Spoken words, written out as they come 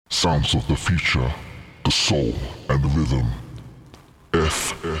sounds of the future, the soul and the rhythm.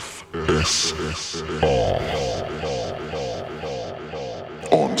 FSR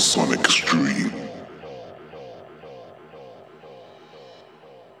on Sonic Stream.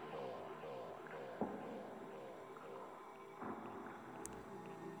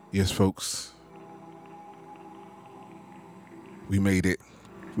 Yes, folks, we made it.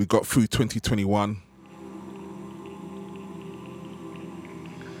 We got through 2021.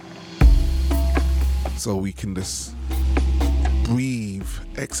 So we can just breathe,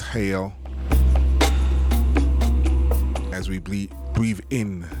 exhale as we breathe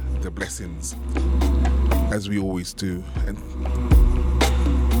in the blessings, as we always do. And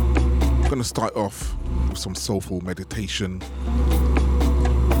I'm going to start off with some soulful meditation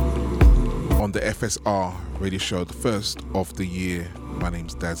on the FSR radio show, the first of the year. My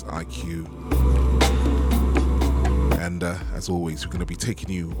name's Daz IQ. And as always, we're going to be taking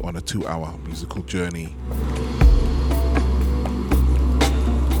you on a 2-hour musical journey.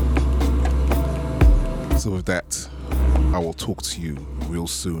 So with that, I will talk to you real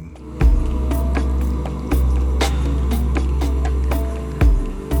soon.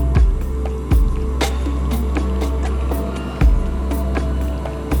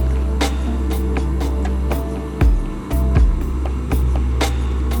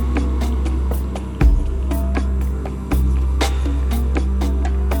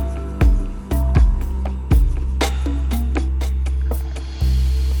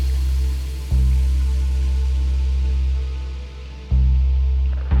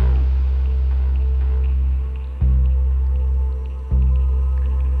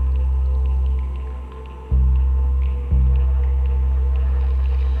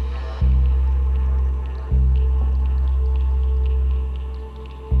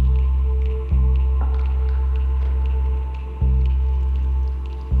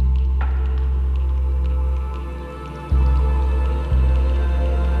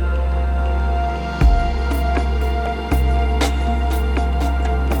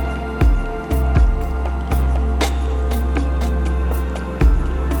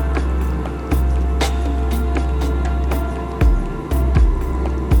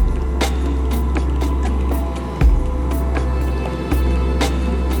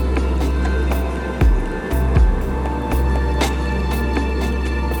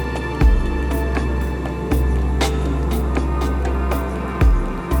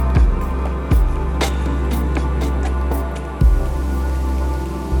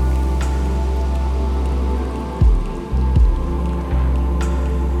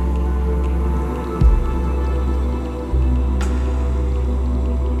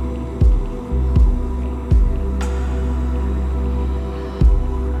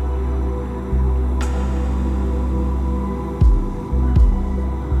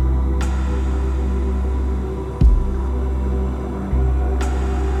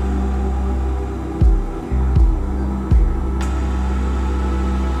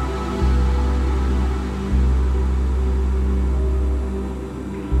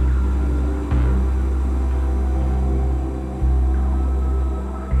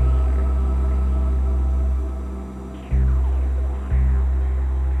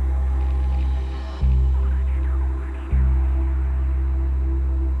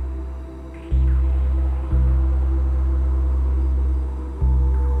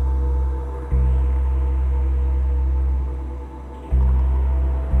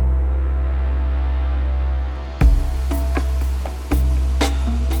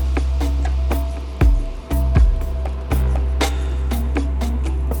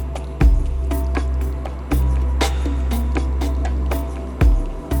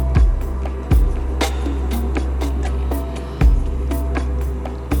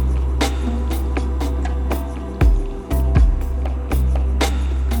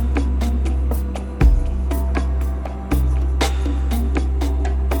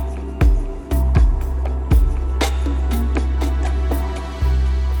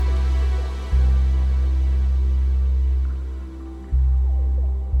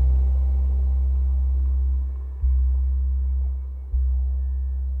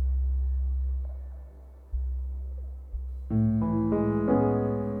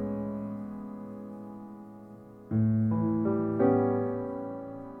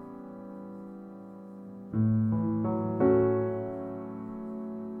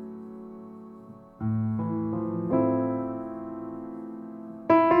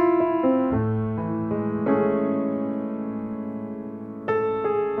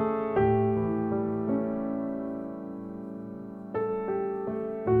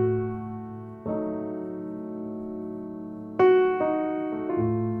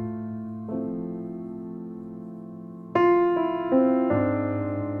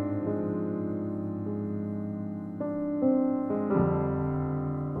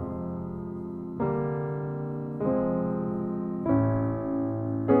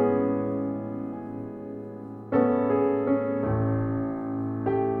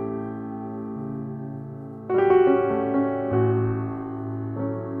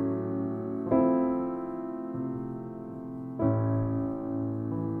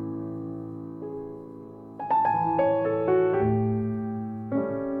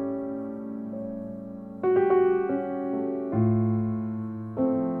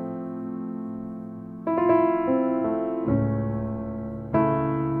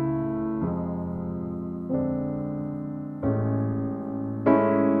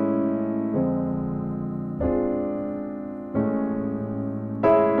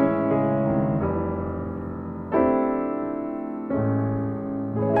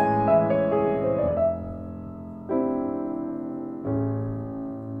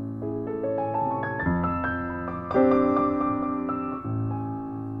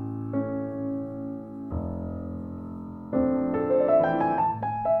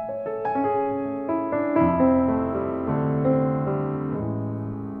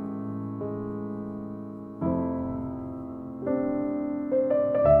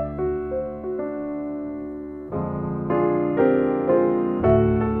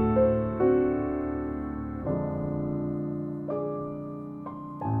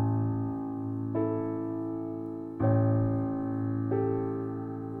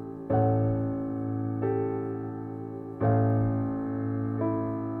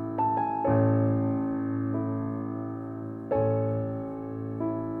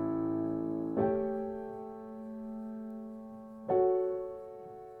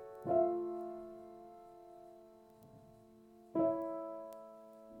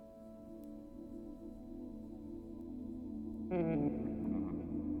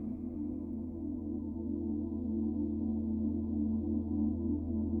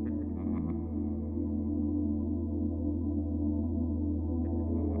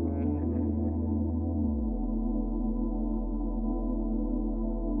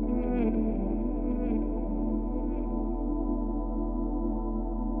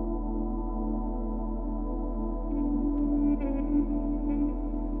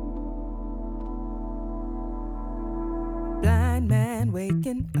 Blind man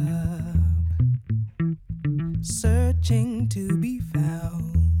waking up, searching to be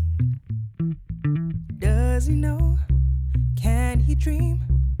found. Does he know? Can he dream?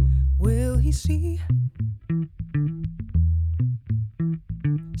 Will he see?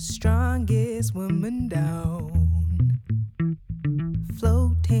 Strongest woman down,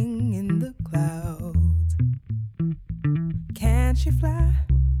 floating in the clouds. Can she fly?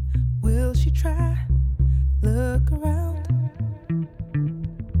 Will she try? Look around.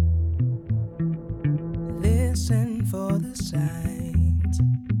 Listen for the signs.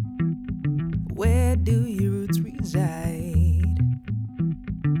 Where do your roots reside?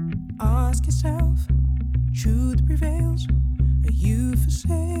 Ask yourself, truth prevails. Are you for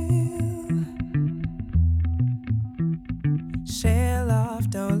sale? Sail off,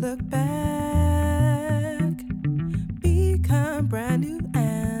 don't look back. Become brand new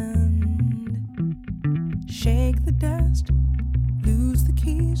and shake the dust, lose the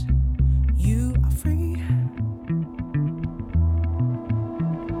keys. You are free.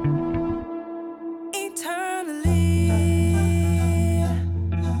 Eternally,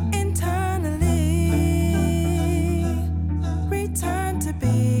 internally, return to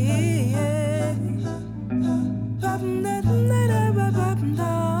be.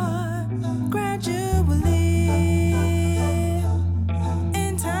 Gradually,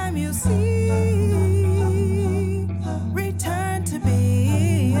 in time you see, return to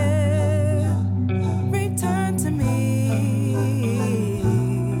be, return to me.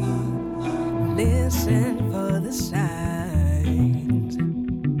 Listen for the signs.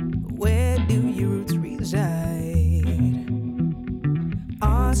 Where do your roots reside?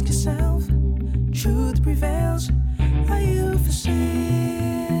 Ask yourself, truth prevails. Are you for sale?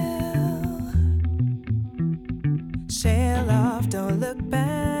 Sail off, don't look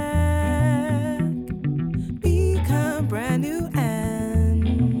back.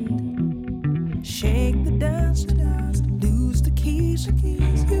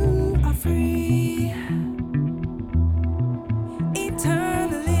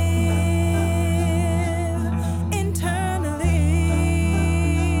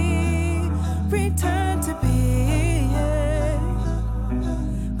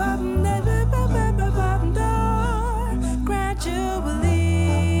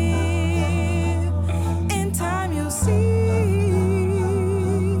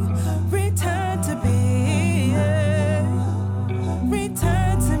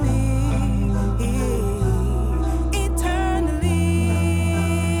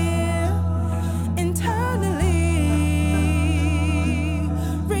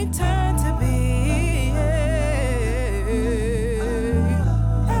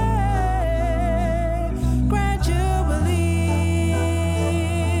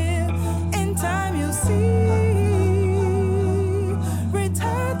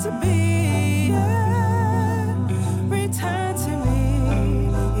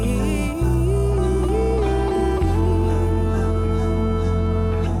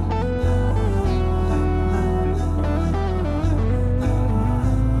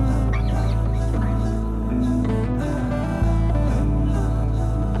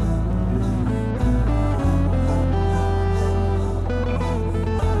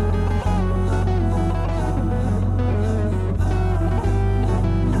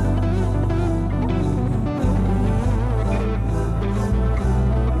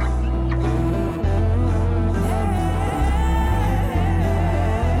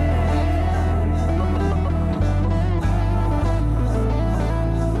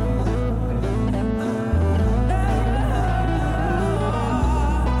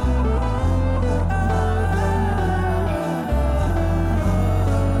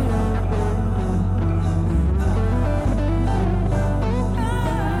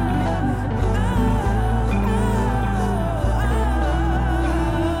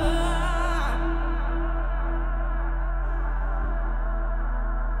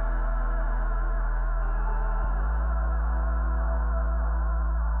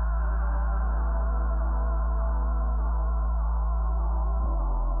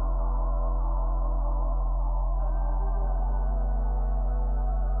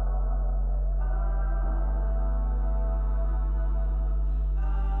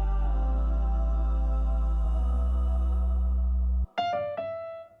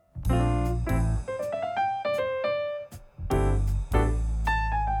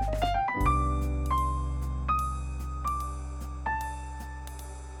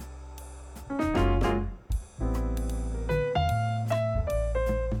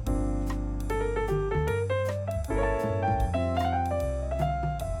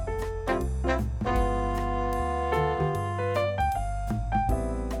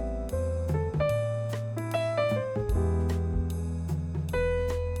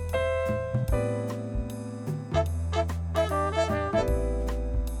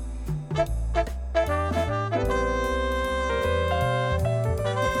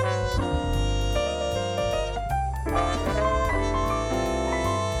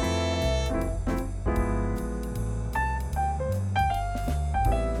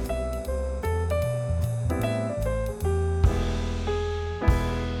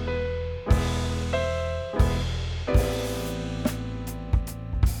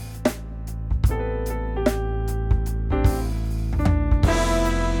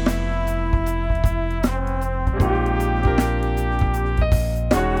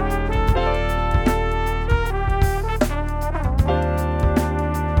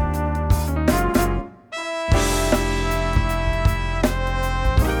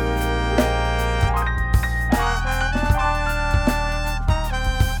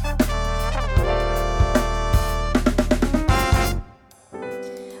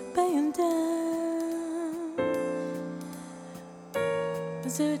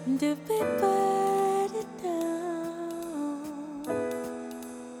 certain to be burdened down.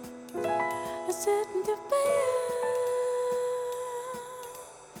 A certain to be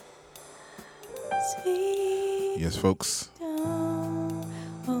sweet. Yes, folks.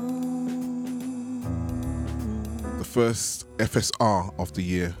 The first FSR of the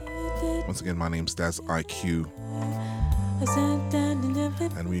year. Once again, my name's Daz IQ.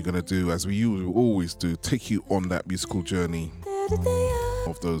 And we're going to do, as we usually always do, take you on that musical journey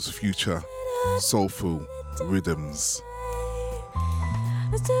of those future soulful rhythms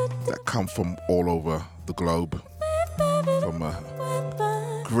that come from all over the globe, from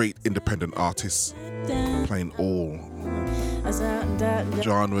great independent artists playing all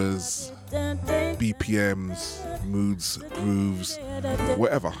genres, BPMs, moods, grooves,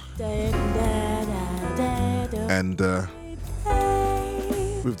 whatever. And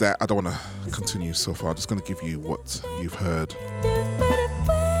with that, I don't want to continue so far. I'm just going to give you what you've heard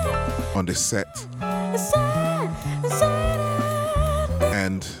on this set.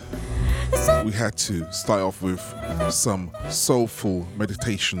 And we had to start off with some soulful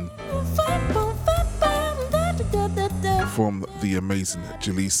meditation from the amazing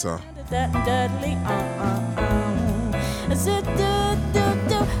Jaleesa.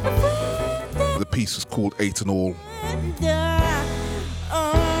 The piece was called Eight and All. And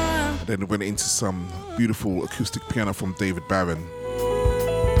then it went into some beautiful acoustic piano from David Barron.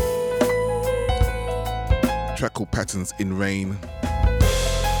 A track called Patterns in Rain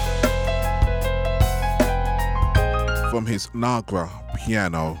from his Nagra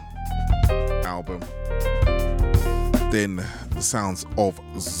Piano album. Then the sounds of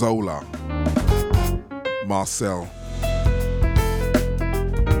Zola, Marcel.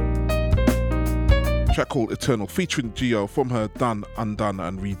 Track called Eternal featuring Gio from her Done, Undone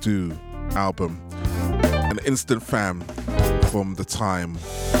and Redo album. An instant fan from the time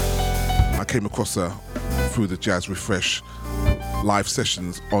I came across her through the Jazz Refresh live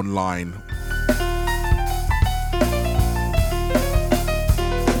sessions online.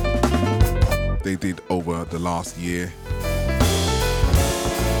 They did over the last year.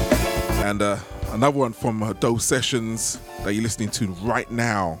 And another one from those sessions that you're listening to right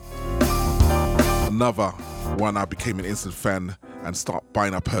now. Another one I became an instant fan and start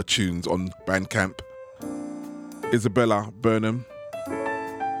buying up her tunes on Bandcamp. Isabella Burnham.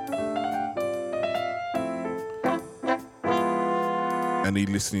 And you're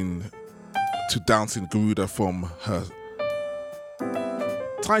listening to Dancing Garuda from her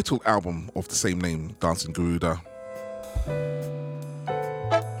title album of the same name, Dancing Garuda.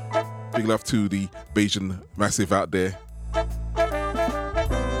 Big love to the Bajan Massive out there.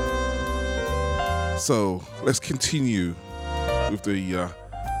 So let's continue with the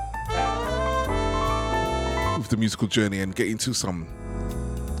musical journey and get into some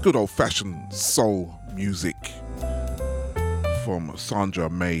good old-fashioned soul music from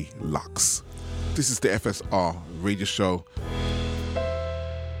Sandra May Lux. This is the FSR radio show.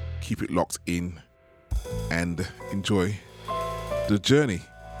 Keep it locked in and enjoy the journey.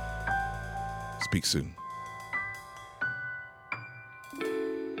 Speak soon.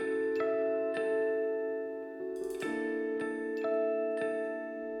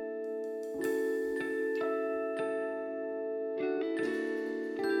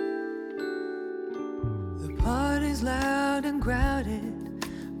 The party's loud and crowded,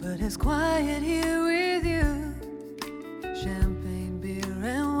 but it's quiet here with you. Champagne, beer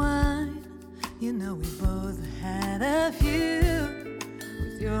and wine, you know we both had a few.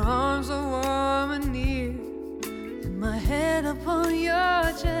 With your arms so warm and near, and my head upon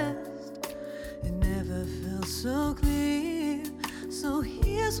your chest, it never felt so clear. So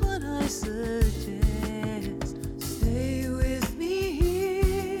here's what I suggest: stay with me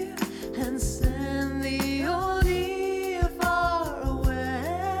here and send the old ear far away,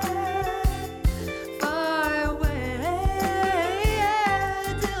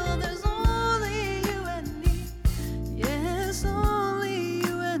 yeah, till there's only you and me. Yes, only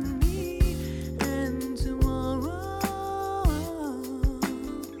you and me. And tomorrow,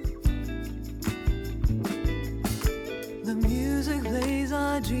 the music plays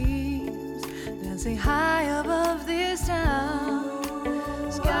our dreams, dancing high above this town.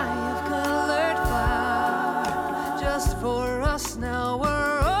 Sky of colored fire, just for us now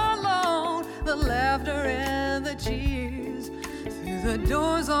we're alone. The laughter and the cheers, through the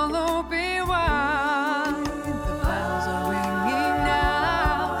doors all open wide. The bells are ringing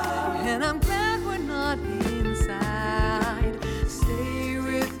now, and I'm glad we're not inside. Stay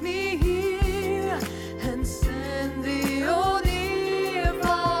with me here and send the old ear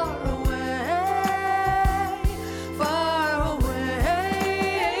far away,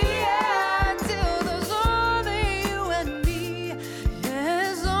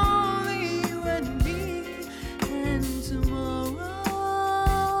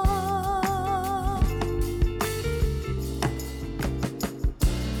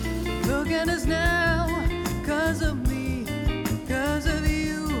 at us now, 'cause of me, 'cause of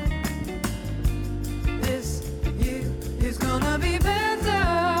you. This year is gonna be better.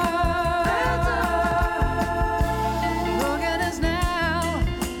 Look at us now,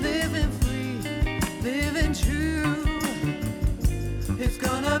 living free, living true. It's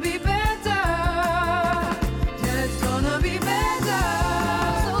gonna be better. Yeah, it's gonna be better.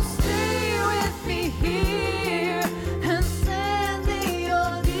 So stay with me here and send me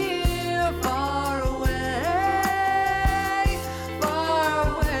your dear far away,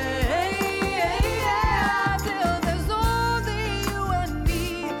 till there's only you and me.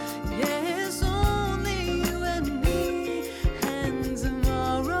 Yes, only you and me, and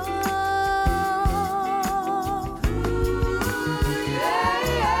tomorrow.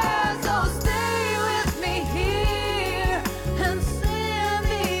 So stay with me here and send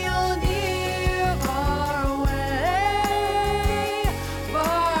me your dear far away,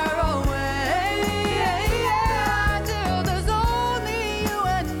 till there's only you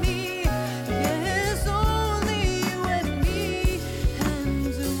and me. Yes, only you and me, and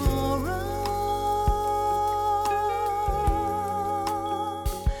tomorrow.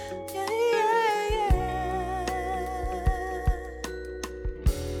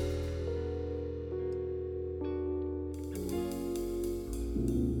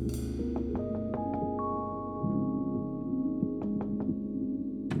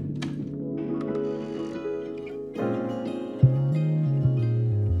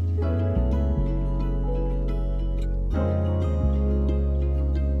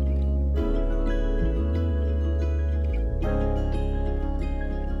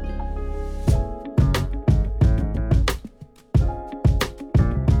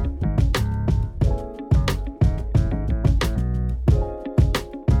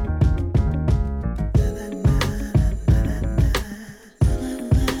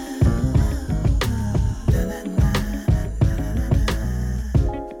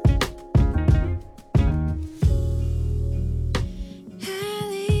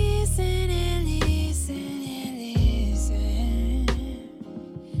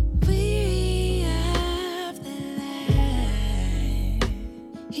 Weary of the light.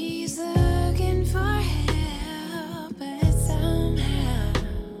 He's looking for help, but somehow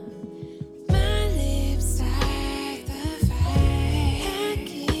my lips start the fire. I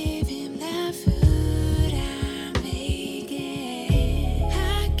give him the food I'm making.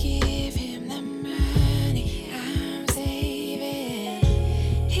 I give him the money I'm saving.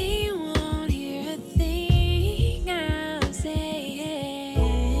 He won't hear a thing I'm saying.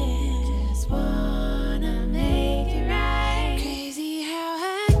 Just wanna make it right. Crazy how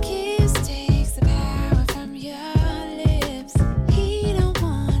a kiss takes the power from your lips. He don't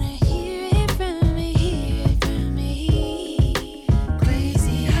wanna hear it from me, hear it from me.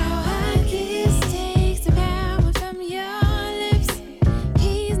 Crazy how a kiss takes the power from your lips.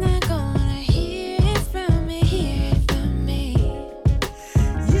 He's not gonna hear it from me, hear it from me.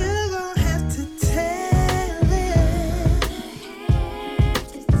 You gon' have to tell it.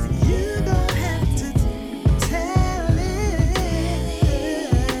 You gon' have to tell it.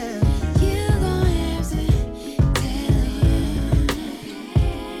 You gon' have to tell him.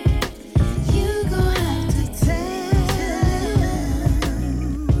 You gon' have to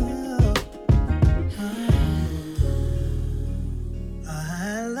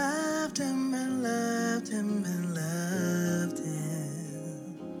I loved him and loved him and loved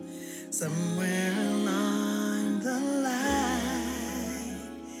him. Somewhere along the line,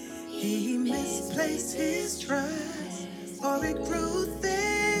 he misplaced his trust, or it grew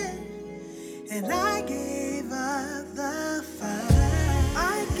thin, and I gave up the fight.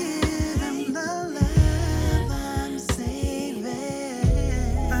 I give him the love I'm saving.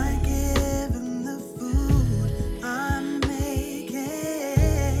 I give him the food I'm making.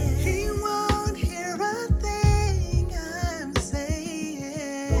 He won't hear a thing I'm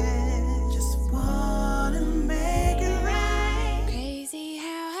saying. Just wanna make it right. Crazy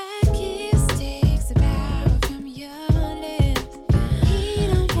how a kiss takes the power from your lips. He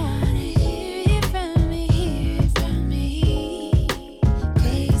don't wanna hear it from me, hear it from me.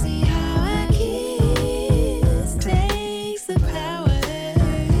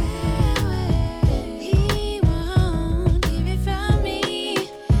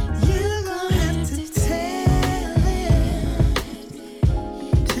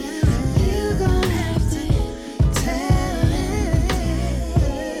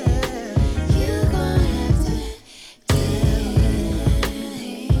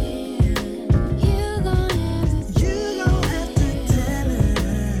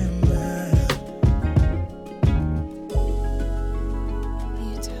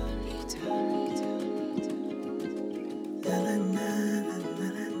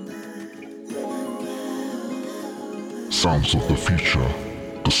 sounds of the future,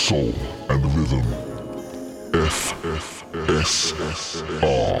 the soul and the rhythm.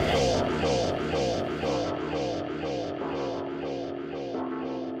 FSR.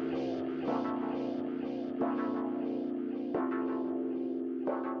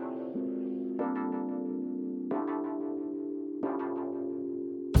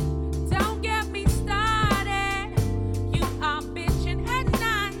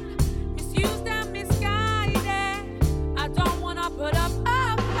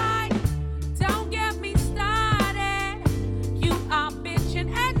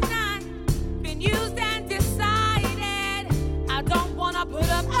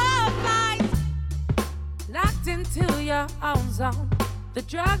 The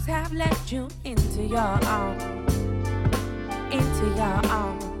drugs have left you into your own.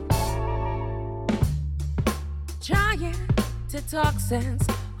 Trying to talk sense,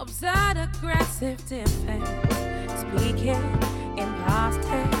 absurd, aggressive defense, speaking in past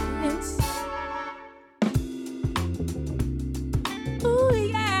tense. Ooh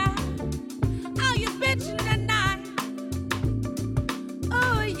yeah, oh you bitching tonight.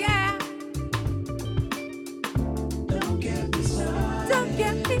 Ooh yeah. Don't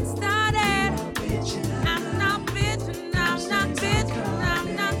get me started. I'm not bitching, I'm not bitching,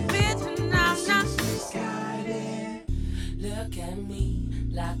 I'm not bitching, I'm not misguided. Look at me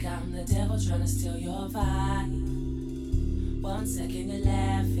like I'm the devil trying to steal your vibe. 1 second you're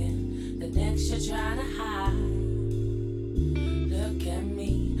laughing, the next you're trying to hide. Look at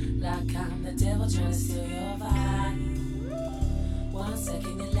me like I'm the devil trying to steal your vibe. 1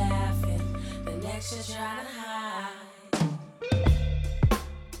 second you're laughing, the next you're trying to hide.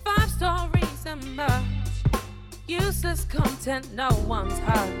 Stories emerge, useless content, no one's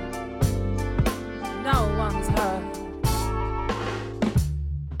heard.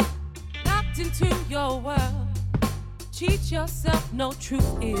 Locked into your world, cheat yourself, no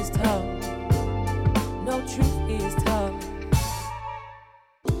truth is told. Don't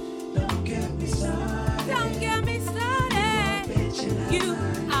get me started. You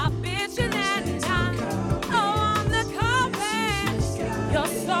are bitching at time. Oh, on the carpet,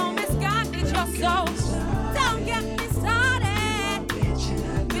 you're so misguided, you're so. Don't get me started.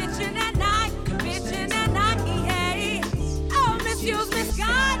 Bitching at night, yeah. Oh, misuse,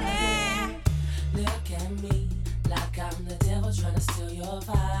 misguided. Look at me like I'm the devil trying to steal your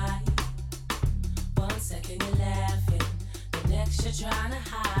vibe. 1 second you're laughing, the next you're trying to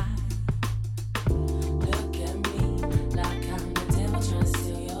hide. Look at me like I'm the devil trying to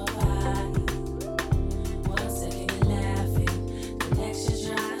steal your vibe. 1 second you're laughing, the next you're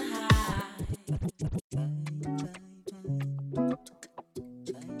trying to hide.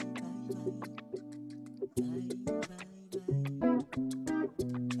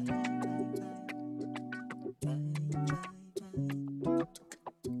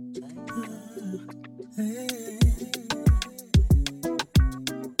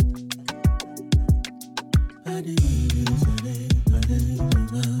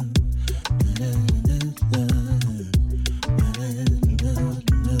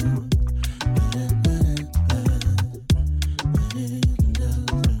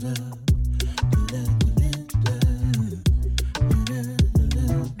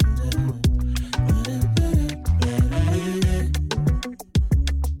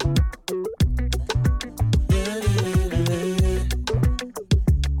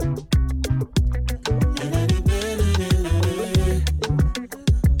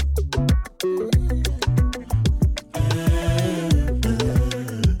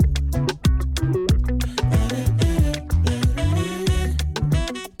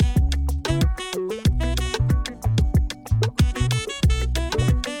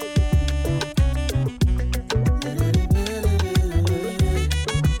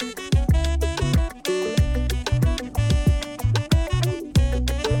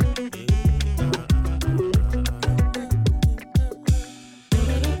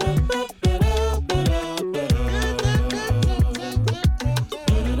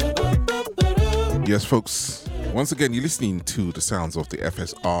 Yes, folks, once again, you're listening to the sounds of the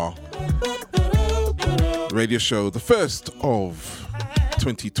FSR radio show, the first of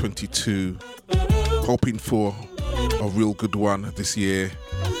 2022. Hoping for a real good one this year.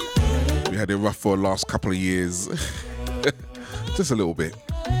 We had it rough for the last couple of years. Just a little bit.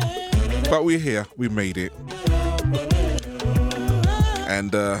 But we're here, we made it.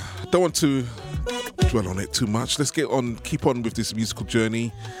 And don't want to dwell on it too much. Let's keep on with this musical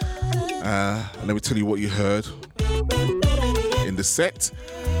journey. And let me tell you what you heard in the set.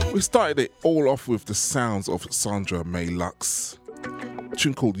 We started it all off with the sounds of Sandra May Lux, a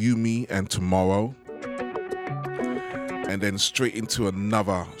tune called You, Me and Tomorrow. And then straight into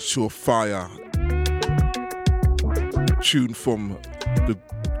another surefire tune from the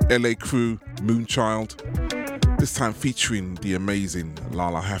LA crew, Moonchild. This time featuring the amazing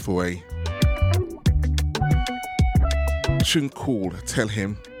Lala Hathaway. Tune called Tell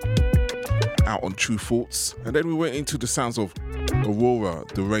Him, out on True Thoughts. And then we went into the sounds of Aurora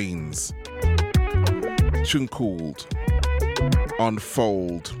the Rains. Tune called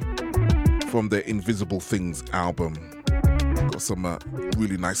Unfold from their Invisible Things album. Got some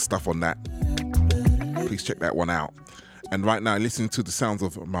really nice stuff on that. Please check that one out. And right now, listening to the sounds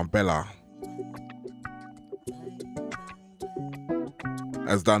of Mambella,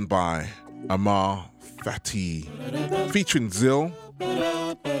 as done by Amar Fati, featuring Zill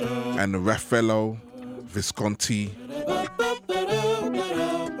and Raffaello Visconti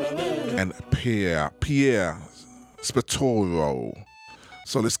and Pierre Spatoro.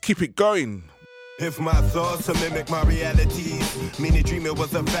 So let's keep it going. If my thoughts to mimic my realities, meaning dreaming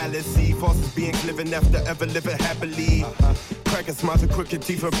was a fallacy. Forces being living after ever living happily. Cracking smiles and crooked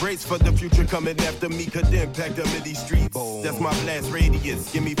teeth, a brace for the future coming after me. Could impact them in these streets. That's my blast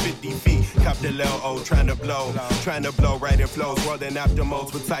radius, give me 50 feet. Cop the low, oh, trying to blow right in flows. Rolling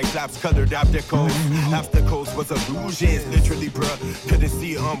optimals with cyclops colored opticals. Obstacles was illusions, literally, bruh. Couldn't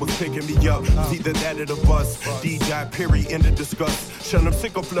see it, was picking me up. It's either that or the bus. DJ Perry in the disgust. Shun them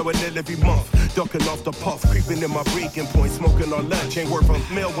sickle flowing ill every month. Ducking off the puff, creeping in my breaking point. Smoking on lunch, ain't worth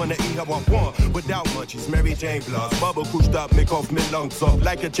a meal, wanna eat how I want. Without munchies, Mary Jane blood. Bubble pushed up, make off me lungs up.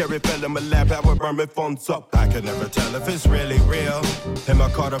 Like a cherry fell in my lap, how I burn my phones up. I can never tell if it's really real. Am I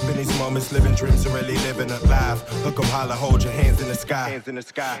caught up in these moments, living dreams or really living a life? Look 'em holler, hold your hands in the sky. Hands in the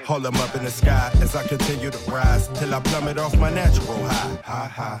sky. Hold 'em up in the sky as I continue to rise till I plummet off my natural high. High,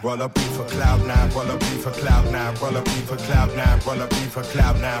 high. Roll up, be for cloud nine. Roll up, be for cloud nine. Roll up, be for cloud nine. Roll up, be for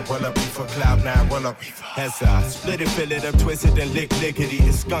cloud nine. Roll up, be for cloud nine. Roll up. As I split it, fill it up, twist it, and lickety.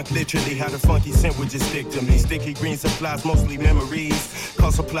 It's skunk literally how the funky sandwiches stick to me. Sticky green supplies, mostly memories.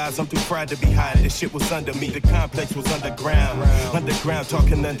 Call supplies, I'm too fried to be high. This shit was under me, the complex was underground. Underground,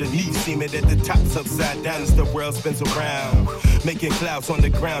 talking underneath. Seem it at the top's upside down as the world spins around. Making clouds on the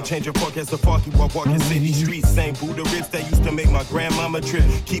ground, changing forecast to foggy while walking city streets. Same Buddha ribs that used to make my grandmama trip.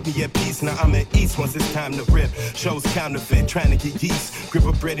 Keep me at peace, now I'm at east once it's time to rip. Shows counterfeit, trying to get yeast. Grip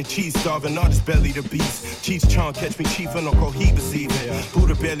of bread and cheese, starving artists belly to beast. Chiefs charm, catch me chiefin' on cohibas even.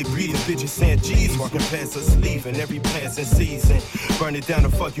 Buddha barely breathing, bitches saying G's. Walking past us leaving every passing season. Burn it down, the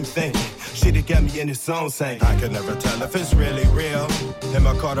fuck you thinking? Shit, it got me in the zone saying I can never tell if it's really real. Am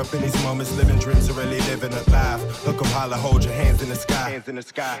I caught up in these moments, living dreams or really living a life? Look 'em holler, hold your hands in the sky. Hands in the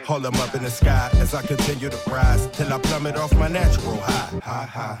sky. Hold 'em up in the sky as I continue to rise till I plummet off my natural high. High,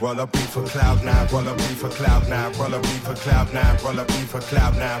 high. Roll up, be for cloud nine. Roll up, be for cloud nine. Roll up, be for cloud nine. Roll up, be for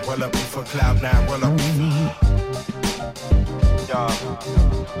cloud nine. Roll up, be for cloud nine. Roll up, be for. Y'all,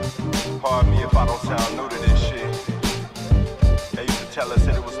 pardon me if I don't sound new to this shit. They used to tell us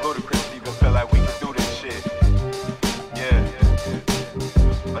that it was ludicrous to even feel like we could do this shit. Yeah,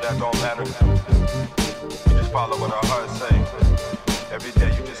 but that don't matter. You just follow what our hearts say. Every day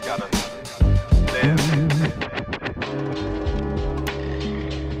you just gotta live.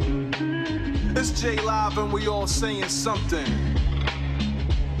 It's J Live and we all saying something.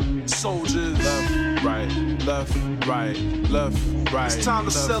 Soldiers. Left, right, left, right, left, right. It's time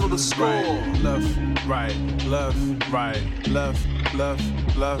to settle the score. Right, left, right, left, right, left, left,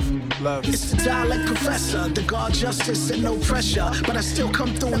 left, left. It's the dialect professor, the guard justice and no pressure. But I still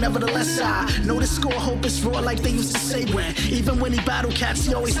come through, nevertheless I know the score, hope is raw like they used to say when. Even when he battle cats,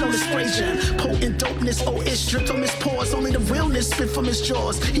 he always known his Frazier. Potent dopeness, ish dripped from his pores. Only the realness spit from his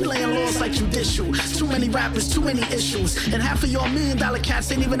jaws. He laying laws like judicial. Too many rappers, too many issues. And half of your $1 million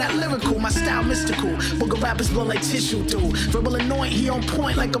cats ain't even that lyrical. My style mystical, booger rappers blow like tissue do. Verbal anoint, he on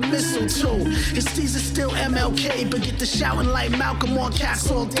point like a missile too. His C's is still MLK, but get the shouting like Malcolm on cats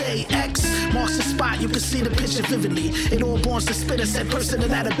all day. X marks the spot, you can see the picture vividly. It all borns to spit a said person of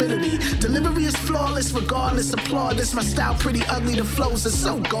that ability. Delivery is flawless, regardless, applaud this. My style pretty ugly, the flows are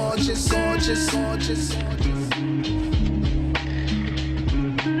so gorgeous, gorgeous, gorgeous.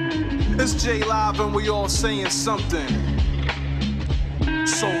 It's J Live and we all saying something.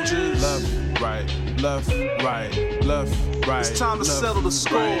 Soldiers. Left, right, left, right, left, right. It's time to settle the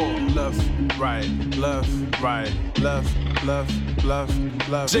score. Right, left, right, left, right, left, left, love.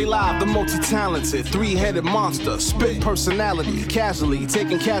 J-Live, the multi-talented, three-headed monster. Spit personality, casually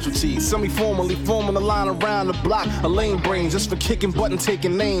taking casualties. Semi-formally forming a line around the block. A lame brain just for kicking butt and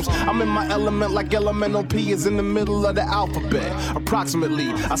taking names. I'm in my element like elemental P is in the middle of the alphabet.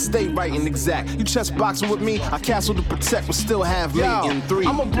 Approximately, I stay right and exact. You chest boxing with me, I castle to protect, but still have me in 3.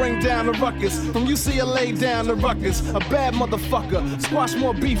 I'ma bring down the ruckus, from UCLA down to Rutgers. A bad motherfucker, squash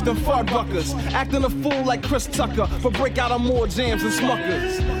more beef than Fuddruckers. Acting a fool like Chris Tucker, but break out on more jams than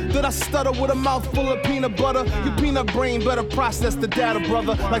Smuckers. Did I stutter with a mouthful of peanut butter? You peanut brain better process the data,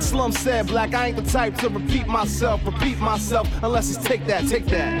 brother. Like Slum said, Black, I ain't the type to repeat myself, unless it's take that.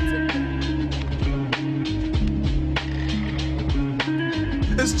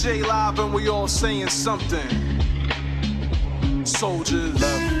 It's J-Live and we all saying something. Soldiers.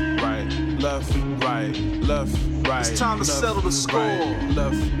 Left, right, left, right, left, right. It's time to settle the score.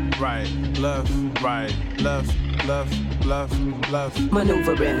 Right, left, right, left, right, left.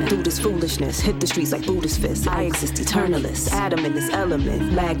 Maneuvering through this foolishness, hit the streets like Buddhist fists. I exist eternalist, atom in this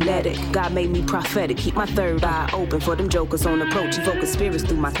element, magnetic. God made me prophetic, keep my third eye open for them jokers on approach. Evoking spirits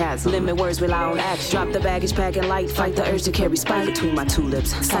through my chasm. Limit words rely on action. Drop the baggage, packing light, fight the urge to carry spike between my two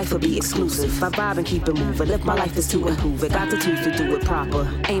lips. Cypher be exclusive. I vibe and keep it moving. Live my life is to improve it. Got the tools to do it proper.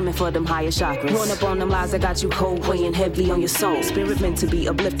 Aiming for them higher chakras. Run up on them lies that got you cold, weighing heavily on your soul. Spirit meant to be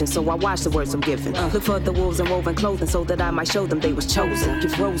uplifting, so I watch the words I'm giving. Look for the wolves and woven clothing so that I might show them they was chosen.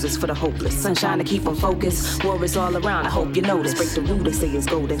 Give roses for the hopeless, sunshine to keep them focused. War is all around, I hope you notice. Break the rule they say is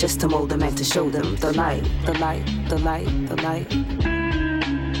golden, just to mold them and to show them the light, the light, the light, the light.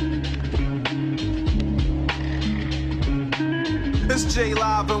 It's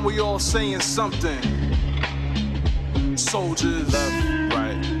J-Live and we all saying something. Soldiers. Left,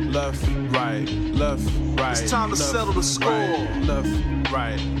 right, left, right, left, right. It's time to settle the score. Right, left,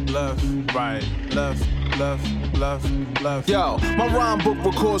 right, left, right, left. Love. Yo, my rhyme book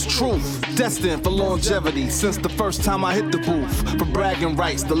records truth, destined for longevity since the first time I hit the booth. For bragging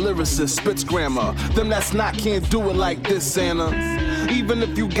rights, the lyricist spits grammar. Them that's not can't do it like this, Santa. Even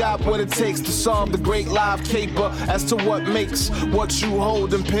if you got what it takes to solve the great live caper as to what makes what you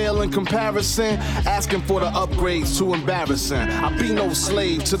hold and pale in comparison, asking for the upgrades too embarrassing. I be no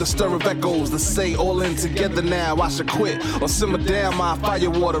slave to the stir of echoes that say all in together now I should quit or simmer down my fire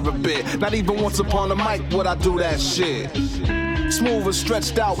water a bit. Not even once upon the mic would I do that shit. Smooth as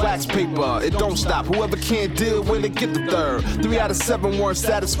stretched out wax paper, it don't stop. Whoever can't deal with it, get the third. 3 out of 7 weren't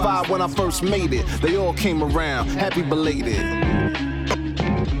satisfied when I first made it. They all came around, happy belated.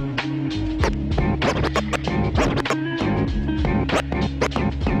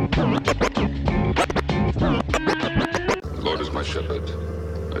 The Lord is my shepherd,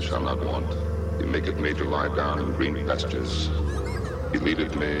 I shall not want. He maketh me to lie down in green pastures. He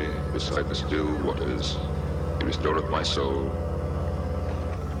leadeth me beside the still waters. He restoreth my soul.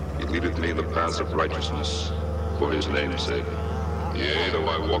 He leadeth me in the paths of righteousness for his name's sake. Yea, though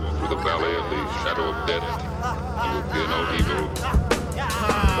I walk through the valley of the shadow of death, I will fear no evil,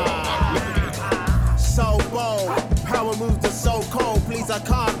 for thou art with me. So bold, power moves the so cold. Please, I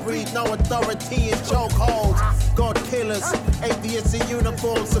can't breathe, no authority in chokeholds. God killers, atheists in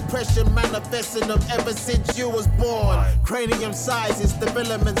uniform, suppression manifesting them ever since you was born. Cranium sizes,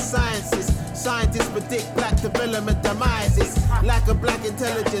 development sciences. Scientists predict black development demises. Lack of black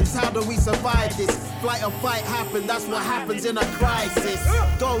intelligence, how do we survive this? Flight or fight happen, that's what happens in a crisis.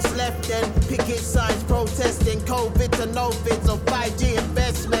 Ghosts left then, picket signs protesting. COVID to no fits on 5G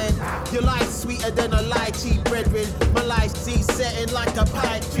investment. Your life's sweeter than a lychee, brethren. My life's setting like a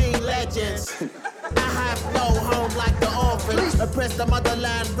pipe dream legends. I have no home like the orphans. Oppressed the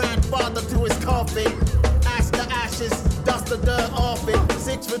motherland, ran father to his coffin. Ash to ashes, dust the dirt off it.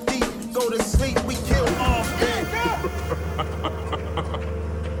 6 foot deep, go to sleep, we kill often.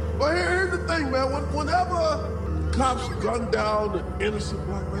 But here's the thing, man. Whenever cops gun down an innocent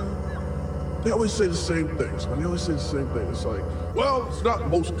black man, they always say the same things. They always say the same thing. It's like, well, it's not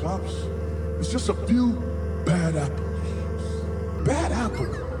most cops. It's just a few bad apples. Bad apple.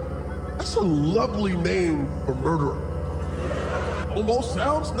 That's a lovely name for murderer. Almost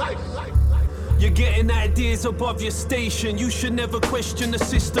sounds nice. You're getting ideas above your station. You should never question the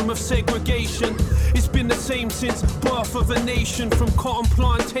system of segregation. It's been the same since birth of a nation. From cotton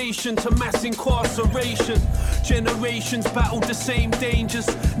plantation to mass incarceration. Generations battled the same dangers.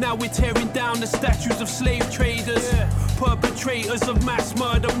 Now we're tearing down the statues of slave traders. Perpetrators of mass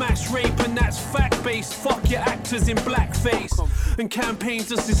murder, mass rape. And that's fact-based. Fuck your actors in blackface. And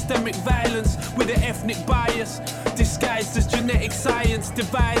campaigns of systemic violence with an ethnic bias. Disguised as genetic science.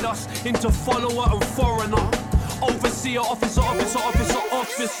 Divide us into follower and foreigner. Over see an officer.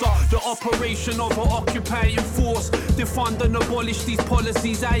 The operation of an occupying force. Defund and abolish these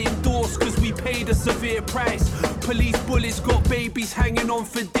policies I endorse, cause we paid a severe price. Police bullets got babies hanging on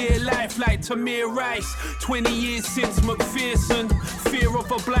for dear life like Tamir Rice. 20 years since McPherson. Fear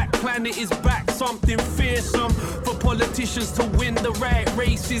of a black planet is back, something fearsome. For politicians to win the right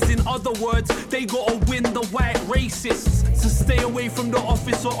races. In other words, they gotta win the white racists. So stay away from the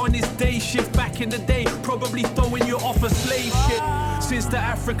officer on his day shift. Back in the day, probably throwing you off a slave ship. Since the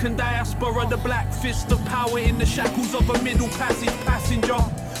African diaspora, the black fist of power in the shackles of a middle passage passenger.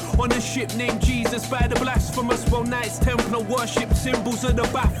 On a ship named Jesus by the blasphemous. Well, Knights Templar worship symbols of the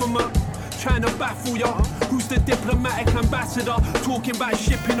Baphomet. Trying to baffle ya. Who's the diplomatic ambassador? Talking about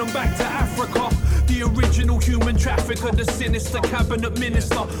shipping them back to Africa. The original human trafficker, the sinister cabinet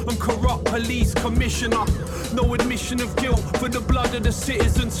minister and corrupt police commissioner. No admission of guilt for the blood of the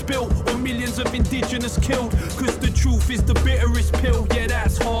citizens spilt or millions of indigenous killed. Cause the truth is the bitterest pill. Yeah,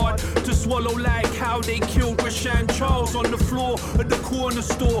 that's hard to swallow, like how they killed Rashan Charles on the floor at the corner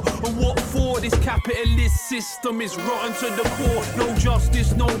store. And what for? This capitalist system is rotten to the core. No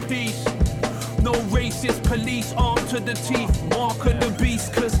justice, no peace. No racist police armed to the teeth. Mark of the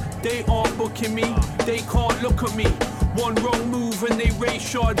beast, cause they aren't booking me. They can't look at me. One wrong move and they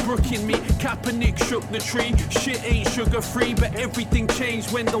Rayshard brooking me. Kaepernick shook the tree. Shit ain't sugar free, but everything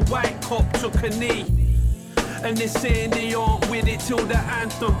changed when the white cop took a knee. And they're saying they aren't with it till the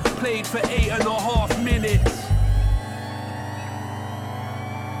anthem played for 8.5 minutes.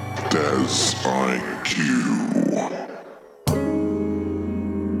 Des IQ.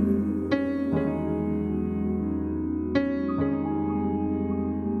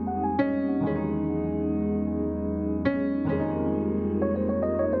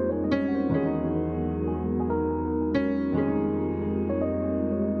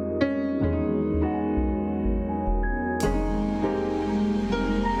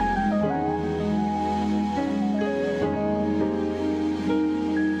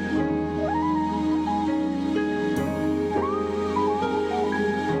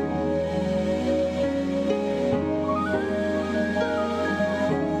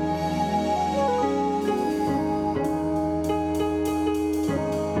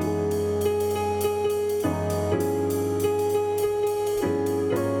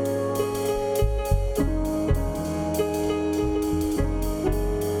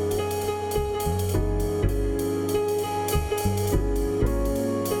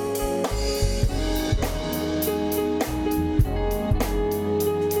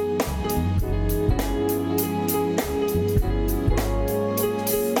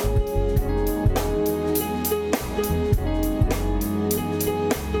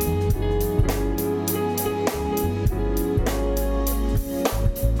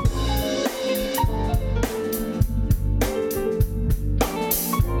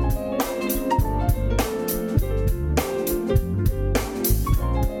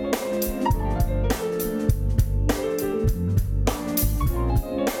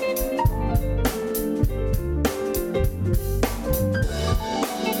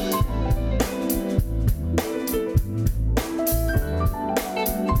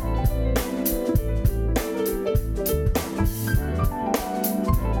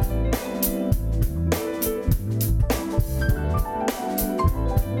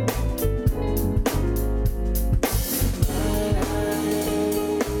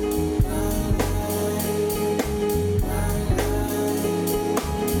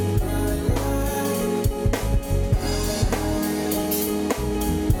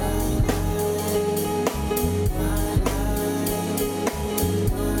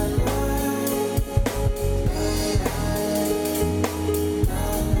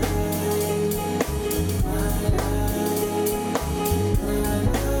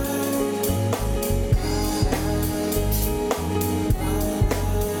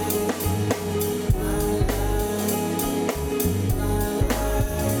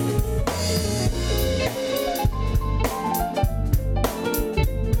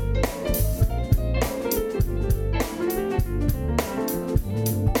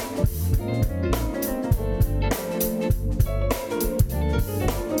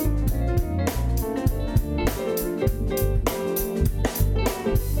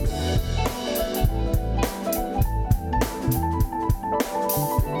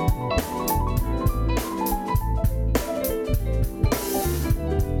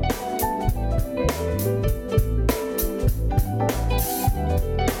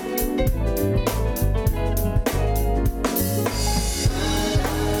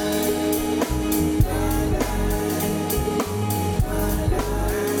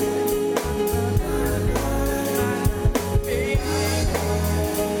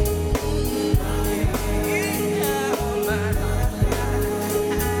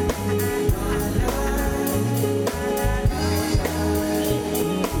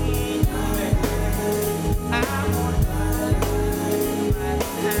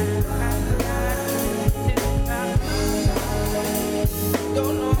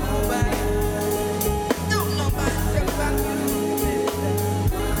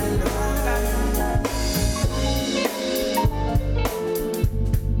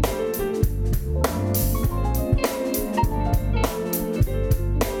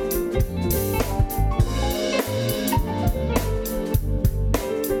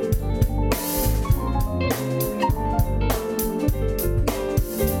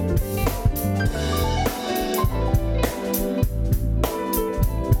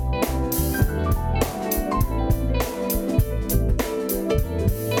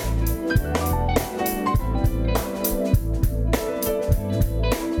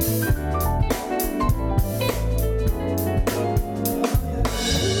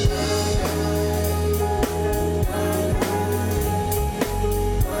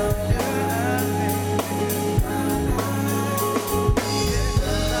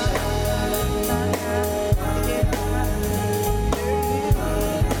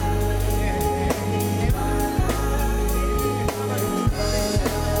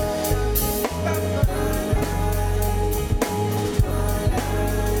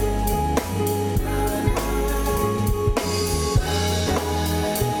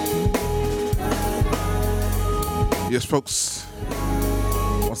 Yes, folks.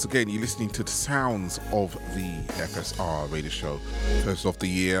 Once again, you're listening to the sounds of the FSR radio show, first of the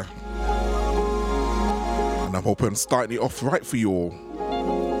year. And I'm hoping I'm starting it off right for you all.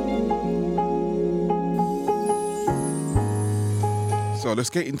 So let's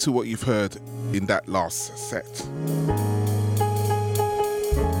get into what you've heard in that last set.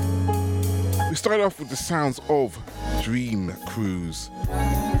 We started off with the sounds of Dream Cruise,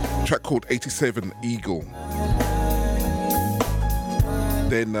 a track called 87 Eagle.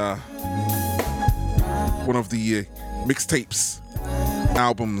 Then one of the mixtapes,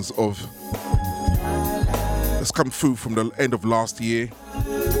 albums of that's come through from the end of last year.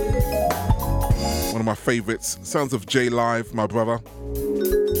 One of my favorites, sounds of J Live, my brother.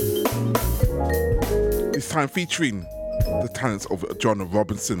 This time featuring the talents of John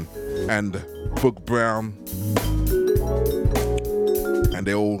Robinson and Boog Brown, and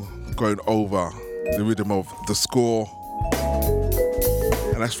they're all going over the rhythm of The Score.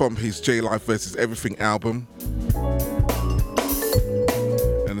 And that's from his J Live vs. Everything album.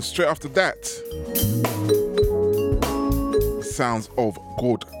 And straight after that, the sounds of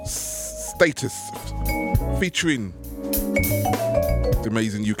God Status featuring the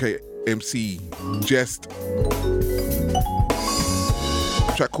amazing UK MC Jest.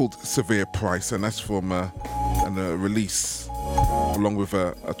 A track called Severe Price, and that's from a release along with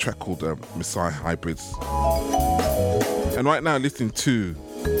a track called Messiah Hybrids. And right now listening to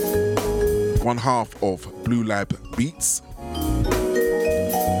one half of Blue Lab Beats,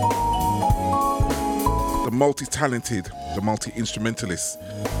 the multi-talented, the multi-instrumentalist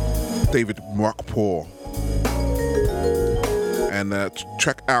David Mwakpour, and a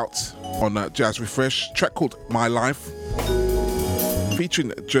track out on Jazz Refresh, track called My Life,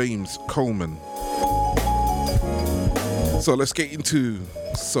 featuring James Coleman. So let's get into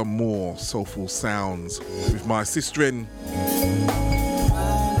some more soulful sounds with my sister-in,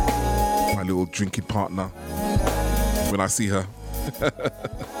 my little drinking partner when I see her.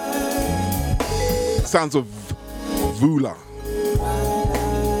 Sounds of Vula.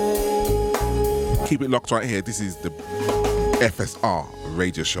 Keep it locked right here. This is the FSR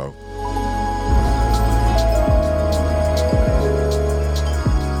radio show.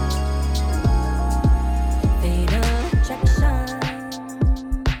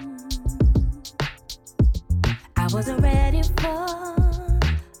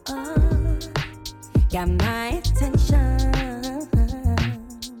 Got my attention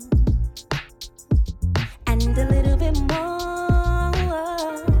and a little bit more,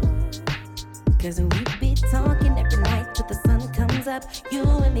 'cause we be talking every night till the sun comes up. You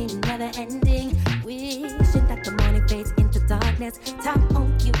and me never ending, wishing that the morning fades into darkness. Time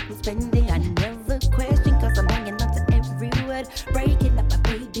on you is spending, I never question, 'cause I'm hanging on to every word, breaking up my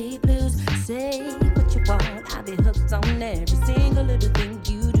baby blues. Say what you want, I'll be hooked on every single little thing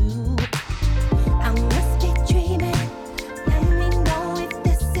you do. I must be dreaming. Let me know if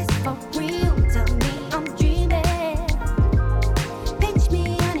this is for real. Tell me I'm dreaming. Pinch me,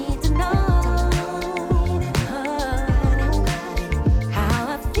 I need to know how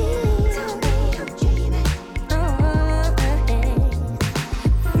I feel. Tell me I'm dreaming.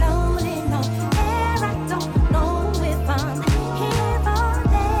 Floating on air, I don't know if I'm here or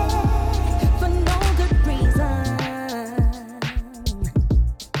there for no good reason.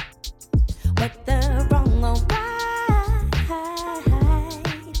 Whether wrong or right,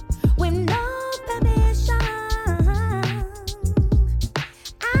 with no permission,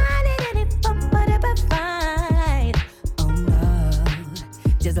 I need any fun but a fight. Oh no,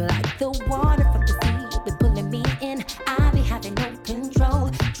 just like the water from the sea, you've been pulling me in. I be having no control,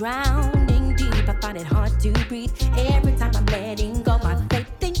 drowning deep. I find it hard to breathe every time I'm letting go. My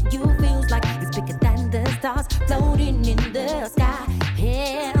faith in you feels like it's bigger than the stars floating in the sky.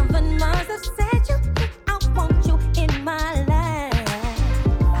 Heaven must have said you, I want you in my life.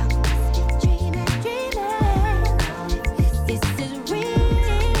 I must be dreaming, dreaming. This is real.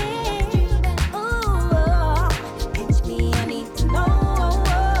 Ooh, pinch me, I need to know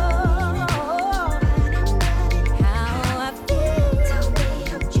how I feel. Tell me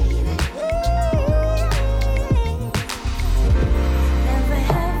I'm dreaming.